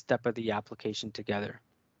and every step of the application together.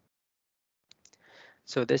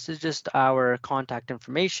 So this is just our contact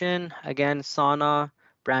information. Again, Sana,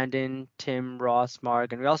 Brandon, Tim, Ross,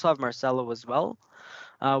 Mark, and we also have Marcelo as well.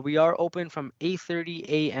 We are open from 8:30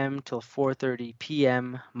 a.m. till 4:30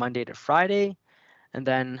 p.m. Monday to Friday. And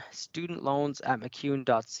then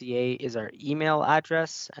studentloans@macewan.ca is our email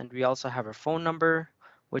address. And we also have our phone number,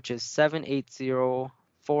 which is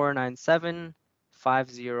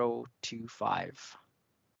 780-497-5025.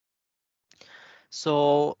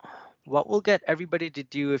 So what we'll get everybody to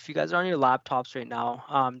do, if you guys are on your laptops right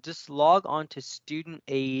now, just log on to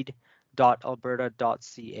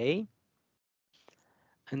studentaid.alberta.ca.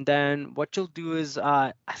 And then what you'll do is,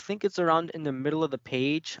 I think it's around in the middle of the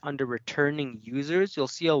page under returning users, you'll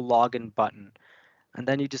see a login button. And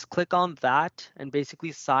then you just click on that and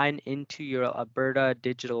basically sign into your Alberta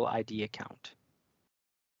Digital ID account.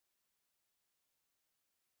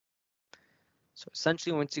 So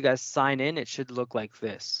essentially, once you guys sign in, it should look like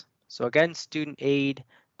this. So again,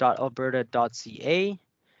 studentaid.alberta.ca,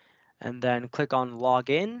 and then click on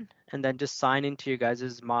login, and then just sign into your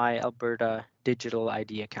guys' MyAlberta Digital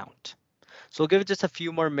ID account. So we'll give it just a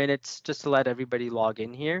few more minutes just to let everybody log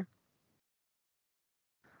in here.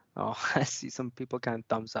 Oh, I see some people kind of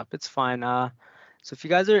thumbs up. It's fine. So if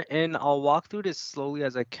you guys are in, I'll walk through this slowly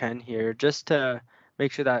as I can here, just to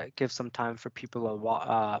make sure that it gives some time for people to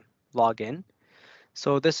log in.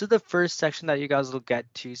 So this is the first section that you guys will get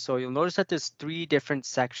to. So you'll notice that there's 3 different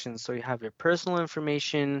sections. So you have your personal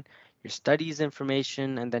information, your studies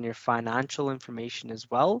information, and then your financial information as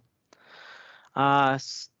well.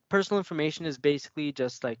 Personal information is basically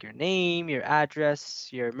just like your name, your address,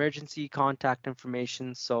 your emergency contact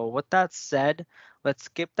information. So with that said, let's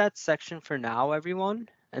skip that section for now, everyone,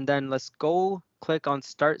 and then let's go click on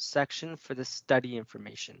Start section for the study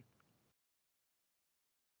information.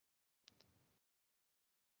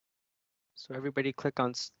 So everybody click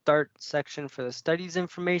on Start section for the studies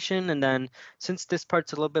information, and then since this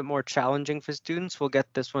part's a little bit more challenging for students, we'll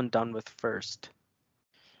get this one done with first.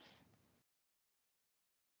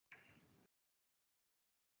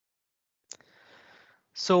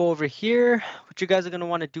 So over here, what you guys are going to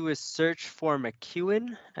want to do is search for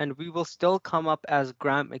MacEwan, and we will still come up as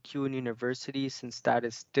Grant MacEwan University since that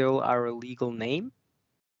is still our legal name.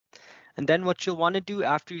 And then what you'll want to do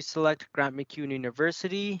after you select Grant MacEwan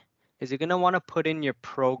University is you're going to want to put in your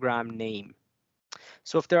program name.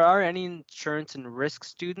 So if there are any insurance and risk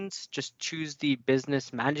students, just choose the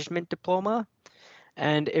business management diploma.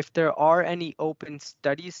 And if there are any open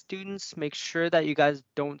studies students, make sure that you guys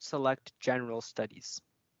don't select general studies.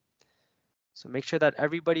 So make sure that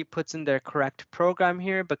everybody puts in their correct program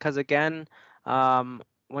here because again,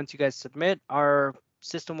 once you guys submit, our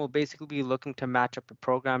system will basically be looking to match up the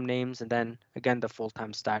program names and then again, the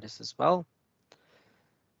full-time status as well.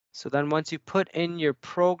 So then once you put in your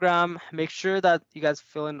program, make sure that you guys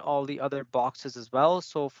fill in all the other boxes as well.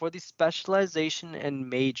 So for the specialization and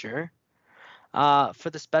major, for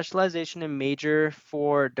the specialization and major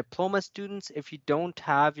for diploma students, if you don't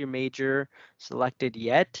have your major selected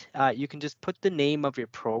yet, you can just put the name of your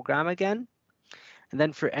program again. And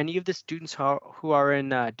then for any of the students who are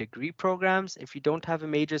in degree programs, if you don't have a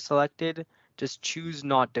major selected, just choose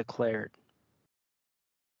not declared.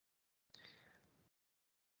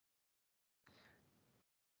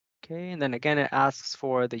 Okay, and then again, it asks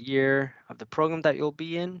for the year of the program that you'll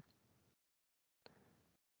be in.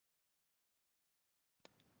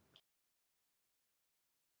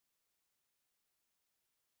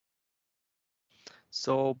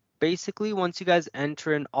 So basically, once you guys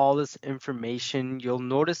enter in all this information, you'll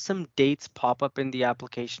notice some dates pop up in the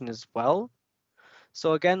application as well.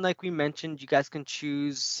 So again, like we mentioned, you guys can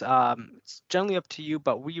choose, it's generally up to you,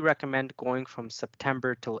 but we recommend going from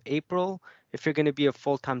September till April if you're going to be a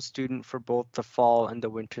full-time student for both the fall and the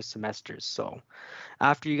winter semesters. So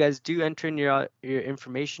after you guys do enter in your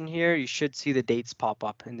information here, you should see the dates pop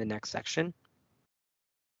up in the next section.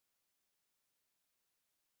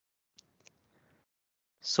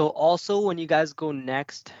 So also when you guys go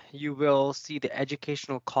next, you will see the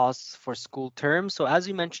educational costs for school terms. So as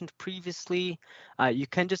you mentioned previously, you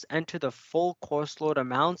can just enter the full course load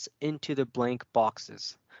amounts into the blank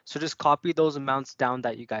boxes. So just copy those amounts down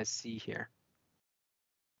that you guys see here.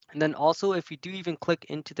 And then also if you do even click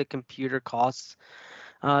into the computer costs,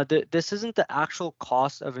 this isn't the actual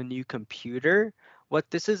cost of a new computer.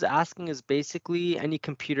 What this is asking is basically any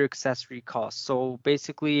computer accessory costs. So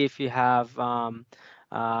basically, if you have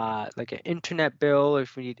like an internet bill,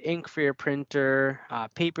 if you need ink for your printer,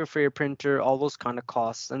 paper for your printer, all those kind of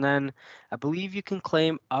costs. And then I believe you can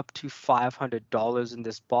claim up to $500 in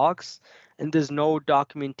this box. And there's no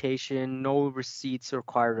documentation, no receipts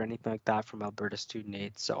required or anything like that from Alberta Student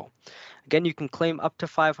Aid. So again, you can claim up to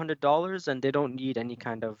 $500 and they don't need any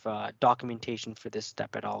kind of documentation for this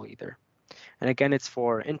step at all either. And again, it's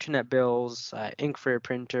for internet bills, ink for your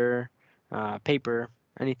printer, paper,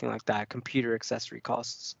 anything like that, computer accessory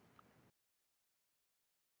costs.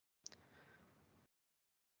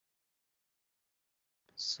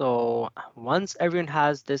 So once everyone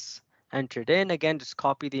has this entered in, again, just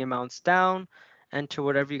copy the amounts down, enter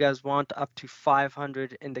whatever you guys want up to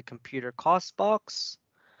 500 in the computer cost box.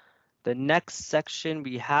 The next section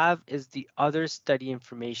we have is the other study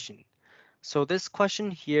information. So this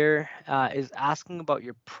question here is asking about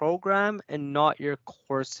your program and not your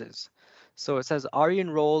courses. So it says, are you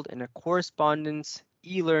enrolled in a correspondence,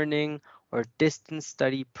 e-learning, or distance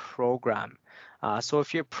study program? So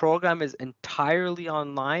if your program is entirely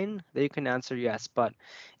online, then you can answer yes. But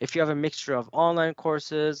if you have a mixture of online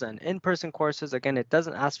courses and in-person courses, again, it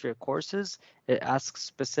doesn't ask for your courses. It asks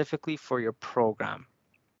specifically for your program.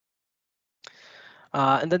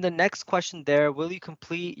 And then the next question there, will you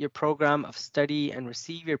complete your program of study and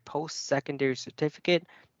receive your post-secondary certificate,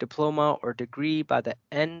 diploma, or degree by the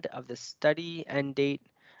end of the study end date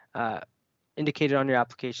indicated on your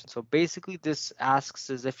application? So basically this asks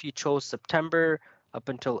is if you chose September up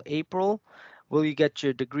until April, will you get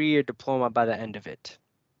your degree or diploma by the end of it?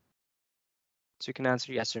 So you can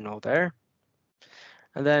answer yes or no there.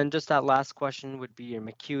 And then just that last question would be your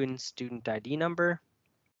MacEwan student ID number.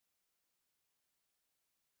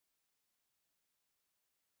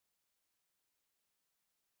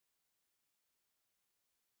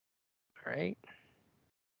 All right.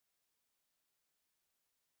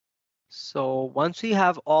 So once we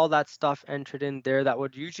have all that stuff entered in there, that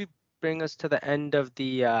would usually bring us to the end of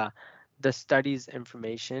the studies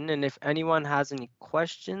information. And if anyone has any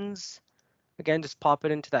questions, again, just pop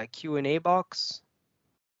it into that Q&A box.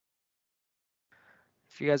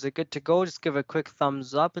 If you guys are good to go, just give a quick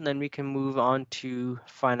thumbs up and then we can move on to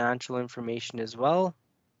financial information as well.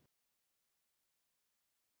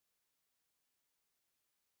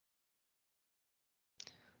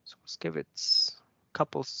 So let's give it a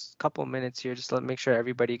couple minutes here, just to make sure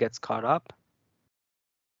everybody gets caught up.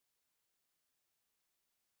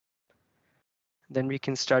 Then we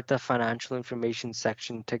can start the financial information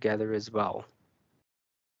section together as well.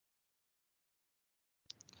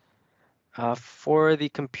 For the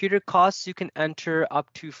computer costs, you can enter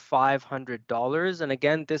up to $500. And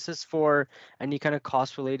again, this is for any kind of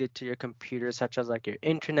cost related to your computer, such as like your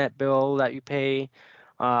internet bill that you pay,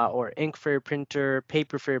 or ink for your printer,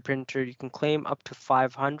 paper for your printer. You can claim up to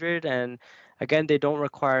 500. And again, they don't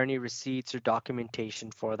require any receipts or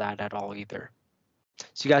documentation for that at all either.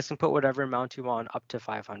 So you guys can put whatever amount you want up to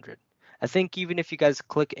 500. I think even if you guys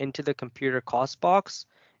click into the computer cost box,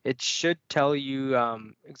 it should tell you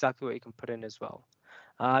exactly what you can put in as well.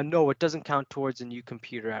 No, it doesn't count towards a new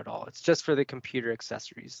computer at all. It's just for the computer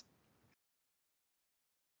accessories.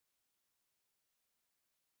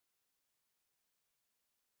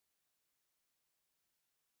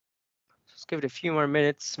 Just give it a few more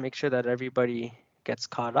minutes, make sure that everybody gets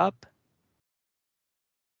caught up.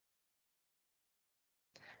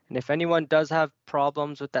 And if anyone does have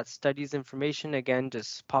problems with that studies information, again,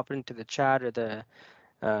 just pop it into the chat or the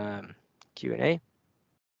Q&A. Okay,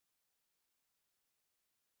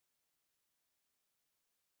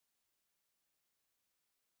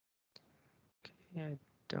 I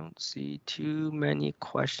don't see too many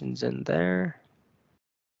questions in there.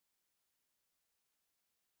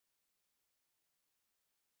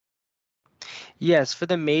 Yes, for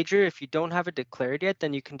the major, if you don't have it declared yet,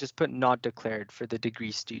 then you can just put not declared for the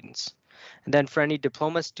degree students. And then for any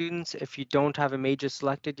diploma students, if you don't have a major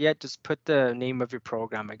selected yet, just put the name of your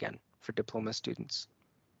program again for diploma students.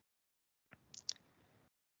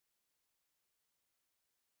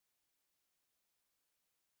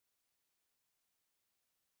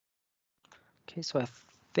 Okay, so I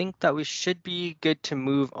think that we should be good to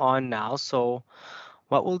move on now. So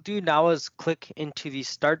what we'll do now is click into the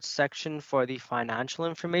start section for the financial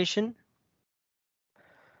information.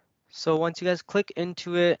 So once you guys click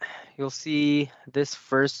into it, you'll see this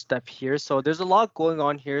first step here. So there's a lot going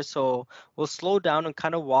on here. So we'll slow down and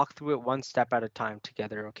kind of walk through it one step at a time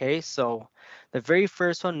together. Okay, so the very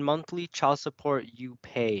first one, monthly child support you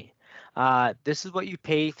pay. This is what you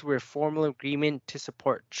pay through a formal agreement to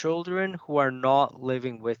support children who are not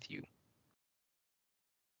living with you.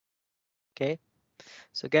 Okay,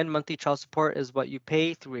 so again, monthly child support is what you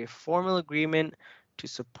pay through a formal agreement to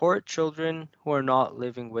support children who are not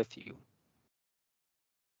living with you.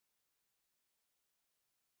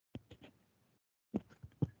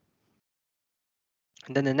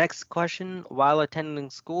 And then the next question, while attending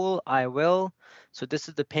school, I will. So this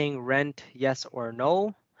is the paying rent, yes or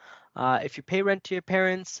no. If you pay rent to your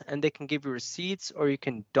parents and they can give you receipts or you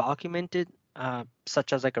can document it,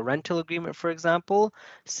 such as like a rental agreement, for example,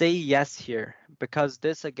 say yes here, because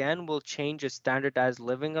this again will change a standardized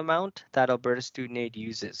living amount that Alberta Student Aid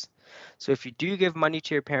uses. So if you do give money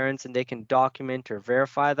to your parents and they can document or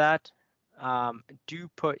verify that, do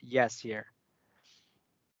put yes here.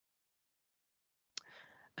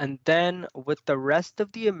 And then with the rest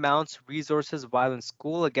of the amounts, resources while in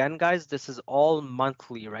school, again, guys, this is all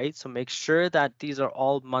monthly, right? So make sure that these are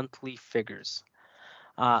all monthly figures.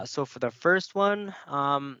 So for the first one,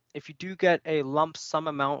 if you do get a lump sum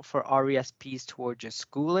amount for RESPs towards your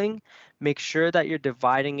schooling, make sure that you're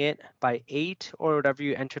dividing it by 8 or whatever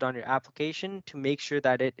you entered on your application to make sure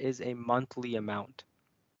that it is a monthly amount.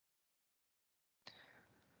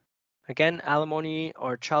 Again, alimony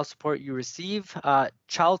or child support you receive.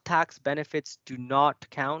 Child tax benefits do not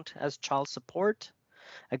count as child support.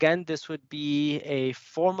 Again, this would be a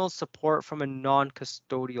formal support from a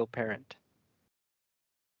non-custodial parent.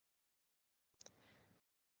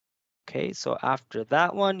 Okay, so after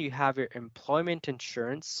that one, you have your employment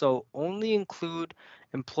insurance. So only include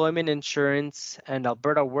employment insurance and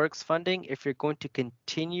Alberta Works funding if you're going to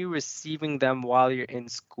continue receiving them while you're in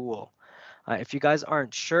school. If you guys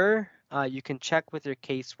aren't sure, you can check with your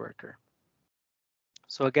caseworker.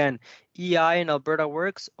 So again, EI and Alberta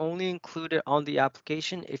Works only include it on the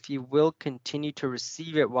application if you will continue to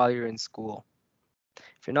receive it while you're in school.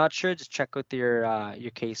 If you're not sure, just check with your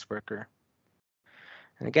caseworker.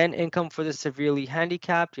 And again, income for the severely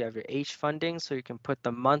handicapped, you have your H funding, so you can put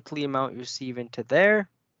the monthly amount you receive into there.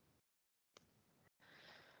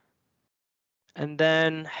 And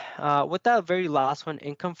then with that very last one,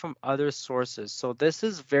 income from other sources. So this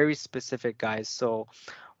is very specific, guys. So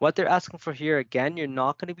what they're asking for here, again, you're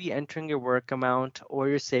not going to be entering your work amount or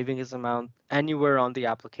your savings amount anywhere on the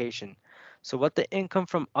application. So what the income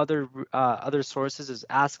from other sources is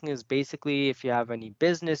asking is basically if you have any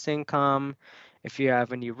business income, if you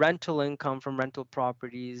have any rental income from rental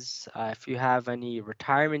properties, if you have any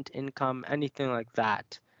retirement income, anything like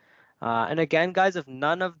that. And again, guys, if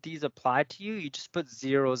none of these apply to you, you just put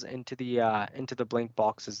zeros into the blank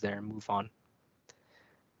boxes there and move on.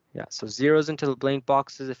 Yeah, so zeros into the blank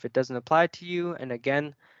boxes if it doesn't apply to you. And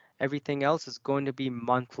again, everything else is going to be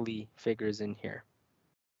monthly figures in here.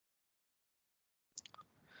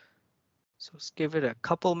 So let's give it a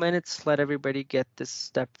couple minutes, let everybody get this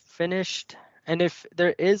step finished. And if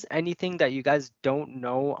there is anything that you guys don't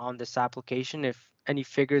know on this application, if any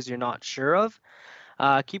figures you're not sure of,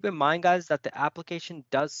 keep in mind, guys, that the application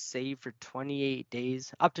does save for 28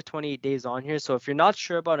 days, up to 28 days on here. So if you're not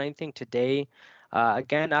sure about anything today,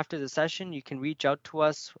 again, after the session, you can reach out to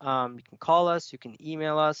us. You can call us, you can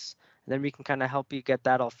email us, and then we can kind of help you get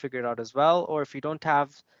that all figured out as well. Or if you don't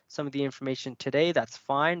have some of the information today, that's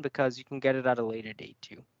fine because you can get it at a later date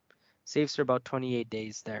too. Saves for about 28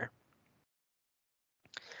 days there.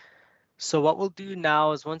 So what we'll do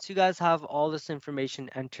now is once you guys have all this information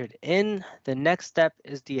entered in, the next step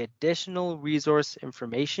is the additional resource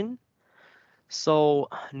information. So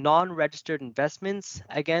non-registered investments,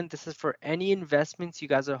 again, this is for any investments you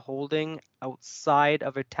guys are holding outside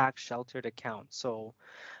of a tax sheltered account. So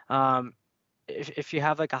um, if you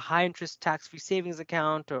have like a high interest tax-free savings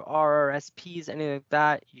account or RRSPs, anything like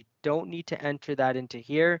that, you don't need to enter that into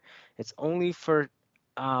here. It's only for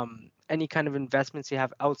any kind of investments you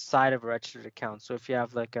have outside of a registered account. So if you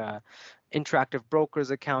have like a interactive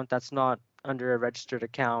brokers account that's not under a registered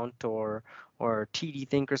account, or TD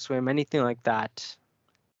Thinkorswim, anything like that,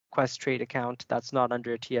 Quest Trade account that's not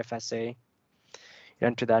under a TFSA, you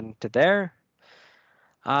enter that into there.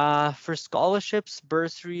 For scholarships,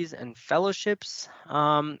 bursaries, and fellowships,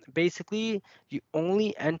 basically you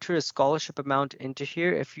only enter a scholarship amount into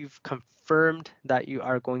here if you've confirmed that you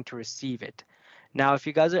are going to receive it. Now, if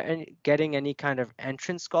you guys are getting any kind of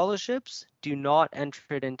entrance scholarships, do not enter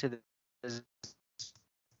it into this.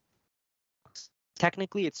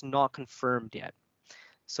 Technically, it's not confirmed yet.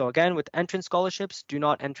 So again, with entrance scholarships, do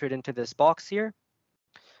not enter it into this box here.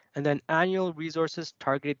 And then annual resources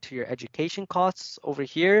targeted to your education costs over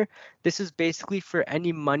here. This is basically for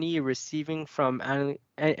any money you're receiving from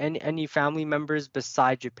any family members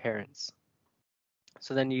besides your parents.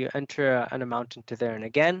 So then you enter an amount into there. And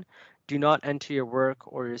again, do not enter your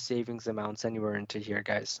work or your savings amounts anywhere into here,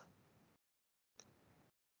 guys.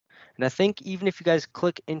 And I think even if you guys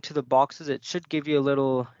click into the boxes, it should give you a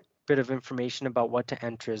little bit of information about what to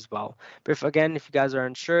enter as well. But if you guys are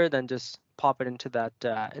unsure, then just pop it into that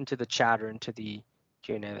into the chat or into the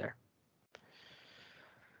Q&A there.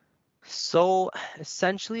 So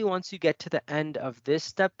essentially, once you get to the end of this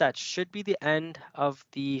step, that should be the end of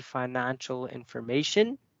the financial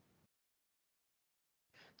information.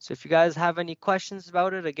 So if you guys have any questions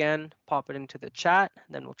about it, again, pop it into the chat,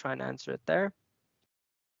 then we'll try and answer it there.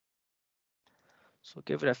 So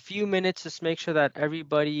give it a few minutes, just make sure that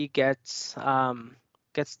everybody gets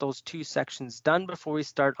those two sections done before we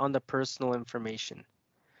start on the personal information.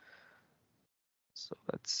 So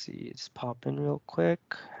let's see, just pop in real quick.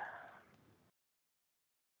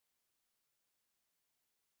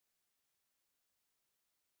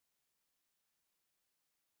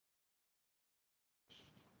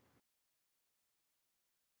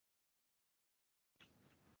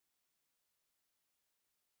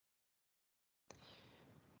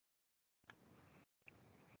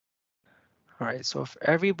 All right, so if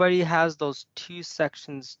everybody has those two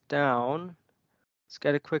sections down, let's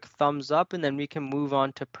get a quick thumbs up and then we can move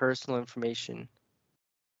on to personal information.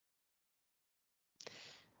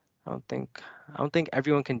 I don't think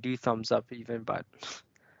everyone can do thumbs up even, but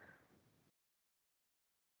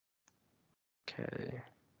okay.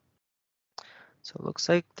 So it looks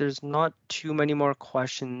like there's not too many more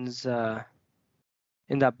questions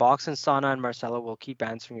in that box, and Sana and Marcella will keep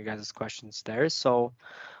answering you guys' questions there. So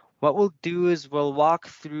what we'll do is we'll walk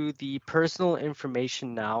through the personal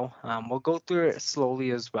information now. We'll go through it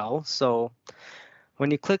slowly as well. So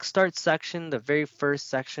when you click Start Section, the very first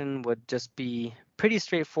section would just be pretty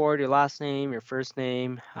straightforward. Your last name, your first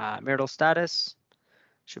name, marital status.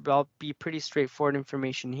 Should all be pretty straightforward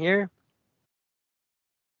information here.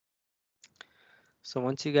 So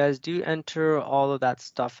once you guys do enter all of that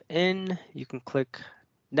stuff in, you can click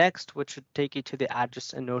Next, which should take you to the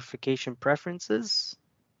address and notification preferences.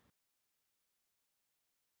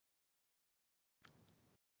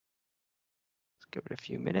 Let's give it a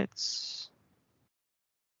few minutes.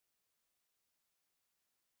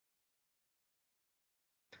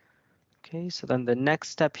 Okay, so then the next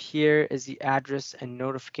step here is the address and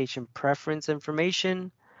notification preference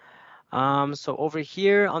information. So over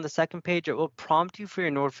here on the second page, it will prompt you for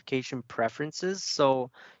your notification preferences.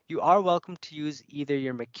 So you are welcome to use either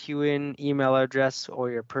your MacEwan email address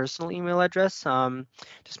or your personal email address.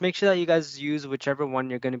 Just make sure that you guys use whichever one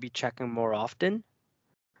you're going to be checking more often.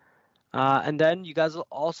 And then you guys will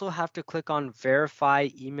also have to click on verify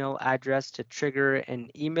email address to trigger an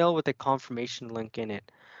email with a confirmation link in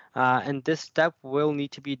it. And this step will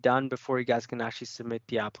need to be done before you guys can actually submit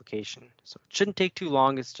the application. So it shouldn't take too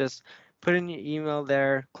long. It's just put in your email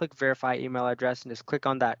there, click verify email address, and just click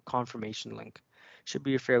on that confirmation link. Should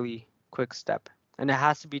be a fairly quick step. And it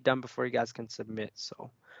has to be done before you guys can submit.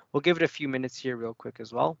 So we'll give it a few minutes here real quick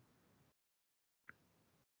as well.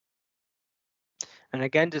 And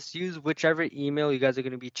again, just use whichever email you guys are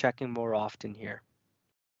going to be checking more often here.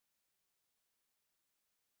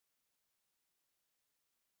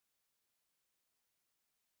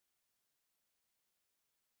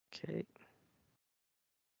 Okay.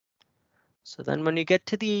 So then when you get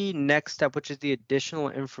to the next step, which is the additional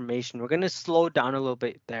information, we're going to slow down a little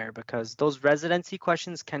bit there because those residency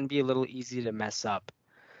questions can be a little easy to mess up.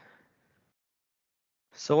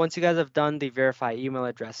 So once you guys have done the verify email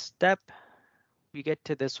address step, we get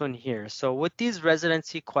to this one here. So with these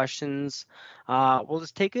residency questions, we'll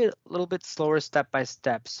just take it a little bit slower step by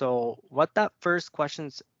step. So what that first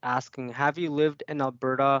question's asking, have you lived in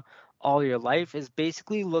Alberta all your life, is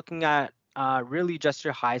basically looking at really just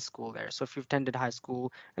your high school there. So if you've attended high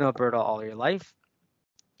school in Alberta all your life.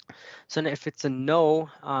 So if it's a no,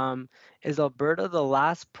 is Alberta the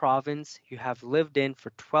last province you have lived in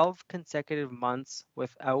for 12 consecutive months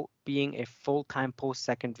without being a full-time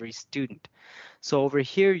post-secondary student? So over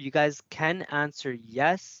here, you guys can answer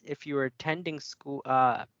yes if you were attending school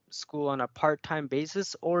on a part-time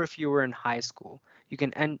basis, or if you were in high school. You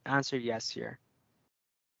can answer yes here.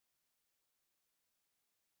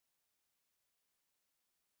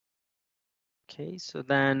 Okay, so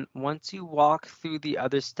then once you walk through the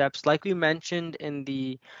other steps, like we mentioned in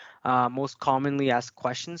the most commonly asked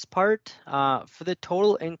questions part, for the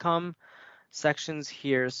total income sections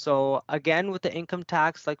here. So again, with the income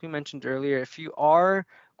tax, like we mentioned earlier, if you are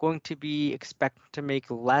going to be expecting to make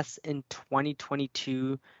less in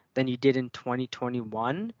 2022 than you did in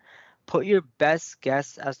 2021, put your best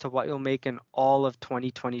guess as to what you'll make in all of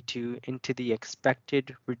 2022 into the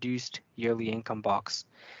expected reduced yearly income box.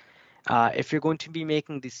 If you're going to be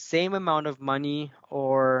making the same amount of money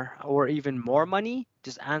or even more money,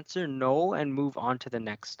 just answer no and move on to the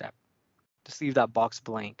next step. Just leave that box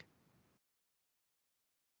blank.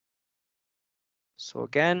 So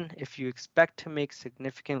again, if you expect to make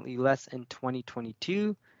significantly less in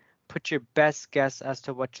 2022, put your best guess as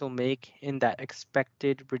to what you'll make in that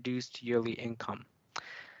expected reduced yearly income.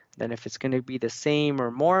 Then if it's going to be the same or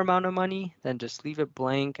more amount of money, then just leave it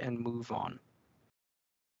blank and move on.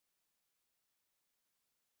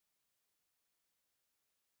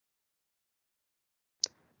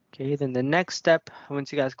 Okay, then the next step,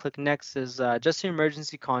 once you guys click next, is just your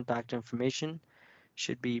emergency contact information.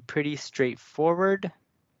 Should be pretty straightforward.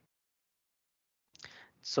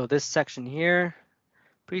 So this section here,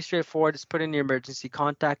 pretty straightforward. Just put in your emergency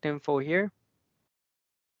contact info here.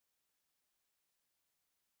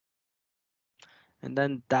 And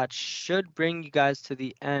then that should bring you guys to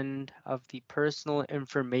the end of the personal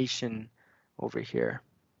information over here.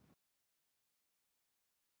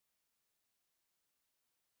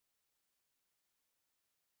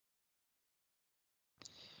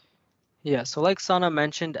 Yeah, so like Sana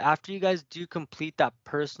mentioned, after you guys do complete that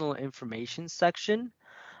personal information section,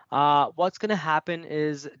 what's going to happen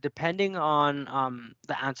is depending on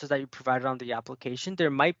the answers that you provided on the application,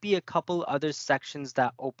 there might be a couple other sections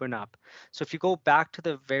that open up. So if you go back to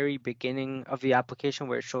the very beginning of the application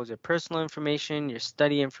where it shows your personal information, your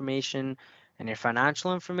study information, and your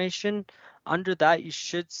financial information, under that you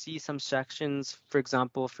should see some sections, for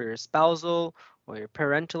example, for your spousal or your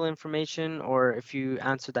parental information, or if you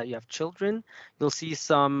answer that you have children, you'll see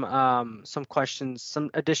some questions, some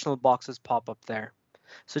additional boxes pop up there.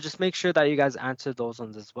 So just make sure that you guys answer those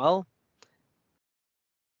ones as well.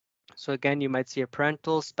 So again, you might see a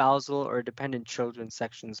parental, spousal, or dependent children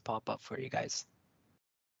sections pop up for you guys.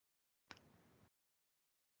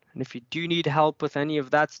 And if you do need help with any of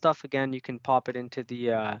that stuff, again, you can pop it into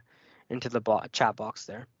the chat box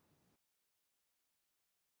there.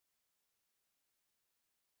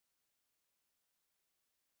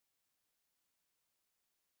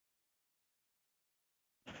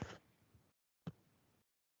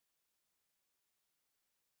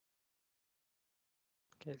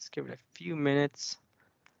 Okay, let's give it a few minutes.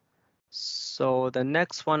 So the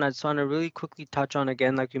next one I just want to really quickly touch on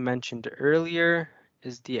again, like we mentioned earlier,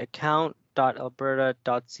 is the account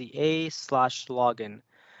studentaid.alberta.ca/login.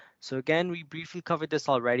 So again, we briefly covered this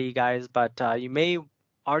already, guys, but you may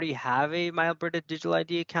already have a MyAlberta Digital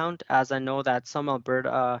ID account, as I know that some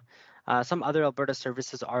other Alberta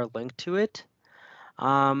services are linked to it.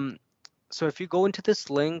 So if you go into this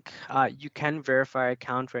link, you can verify your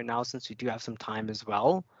account right now since we do have some time as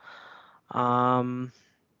well. And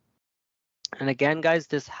again, guys,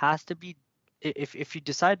 this has to be, if you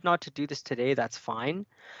decide not to do this today, that's fine.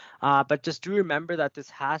 But just do remember that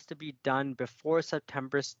this has to be done before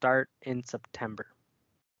September start in September.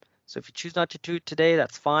 So if you choose not to do it today,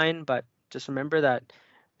 that's fine, but just remember that it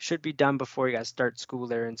should be done before you guys start school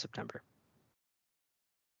there in September.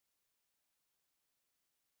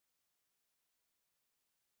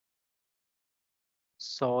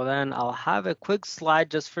 So then I'll have a quick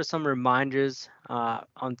slide just for some reminders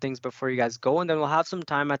on things before you guys go, and then we'll have some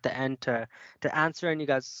time at the end to answer any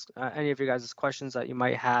of you guys' questions that you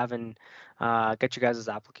might have and get you guys'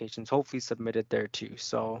 applications hopefully submitted there too.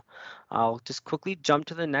 So I'll just quickly jump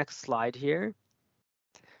to the next slide here.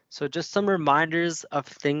 So just some reminders of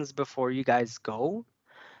things before you guys go.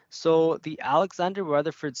 So the Alexander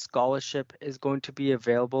Rutherford Scholarship is going to be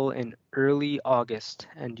available in early August,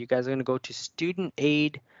 and you guys are going to go to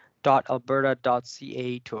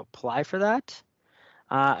studentaid.alberta.ca to apply for that.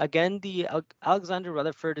 Again, the Alexander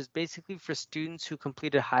Rutherford is basically for students who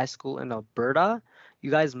completed high school in Alberta.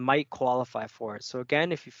 You guys might qualify for it. So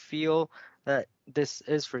again, if you feel that this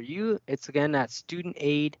is for you, it's again at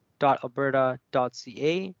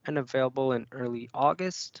studentaid.alberta.ca and available in early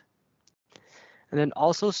August. And then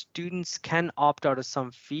also students can opt out of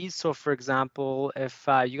some fees. So for example, if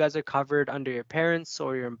you guys are covered under your parents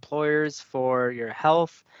or your employers for your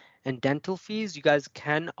health and dental fees, you guys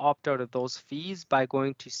can opt out of those fees by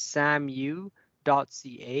going to samu.ca.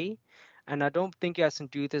 And I don't think you guys can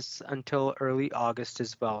do this until early August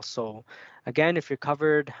as well. So again, if you're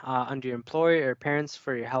covered under your employer or parents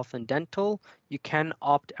for your health and dental, you can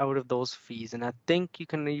opt out of those fees. And I think you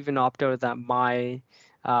can even opt out of that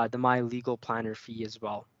the My Legal Planner fee as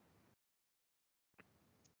well.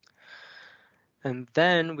 And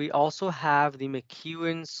then we also have the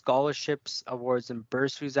MacEwan Scholarships, Awards, and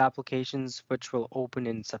Bursaries applications, which will open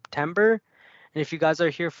in September. And if you guys are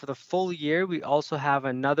here for the full year, we also have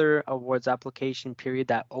another awards application period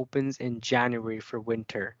that opens in January for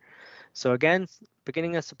winter. So again,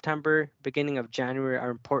 beginning of September, beginning of January are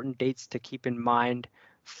important dates to keep in mind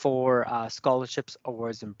for scholarships,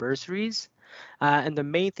 awards, and bursaries. And the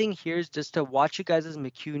main thing here is just to watch you guys'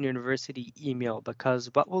 MacEwan University email, because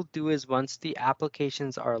what we'll do is once the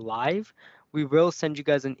applications are live, we will send you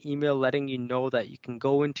guys an email letting you know that you can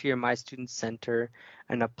go into your My Student Center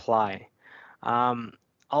and apply.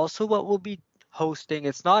 Also, what we'll be hosting,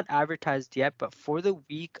 it's not advertised yet, but for the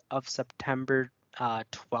week of September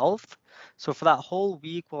 12th. So for that whole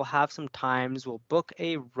week, we'll have some times. We'll book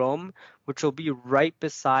a room, which will be right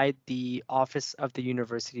beside the office of the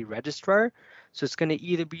university registrar. So it's going to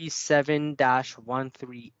either be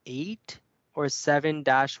 7-138 or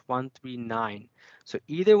 7-139. So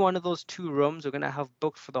either one of those two rooms we're going to have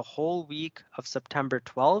booked for the whole week of September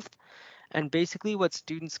 12th. And basically what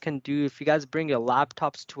students can do, if you guys bring your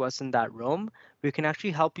laptops to us in that room, we can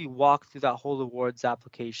actually help you walk through that whole awards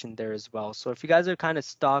application there as well. So if you guys are kind of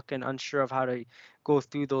stuck and unsure of how to go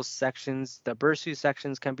through those sections, the bursary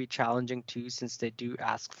sections can be challenging too, since they do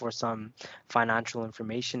ask for some financial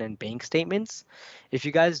information and bank statements. If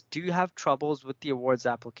you guys do have troubles with the awards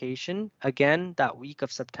application, again, that week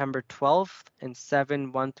of September 12th and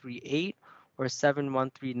 7-138 or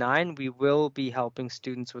 7-139, we will be helping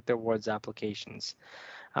students with their awards applications.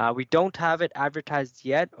 We don't have it advertised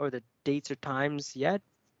yet or the dates or times yet,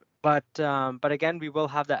 but again, we will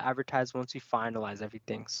have that advertised once we finalize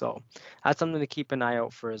everything. So that's something to keep an eye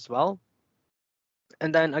out for as well.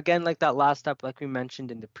 And then again, like that last step, like we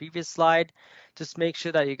mentioned in the previous slide, just make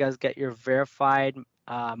sure that you guys get your verified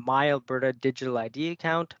MyAlberta Digital ID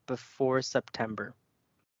account before September.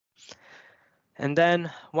 And then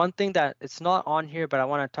one thing that it's not on here, but I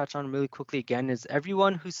want to touch on really quickly again is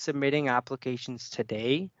everyone who's submitting applications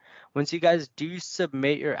today, once you guys do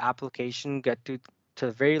submit your application, get to the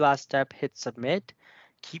very last step, hit submit,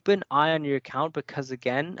 keep an eye on your account because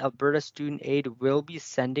again, Alberta Student Aid will be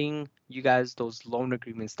sending you guys those loan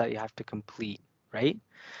agreements that you have to complete, right?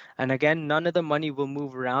 And again, none of the money will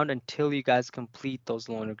move around until you guys complete those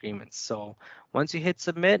loan agreements. So once you hit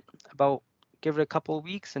submit, give it a couple of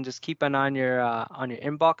weeks and just keep an eye on your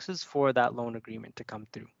inboxes for that loan agreement to come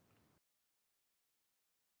through.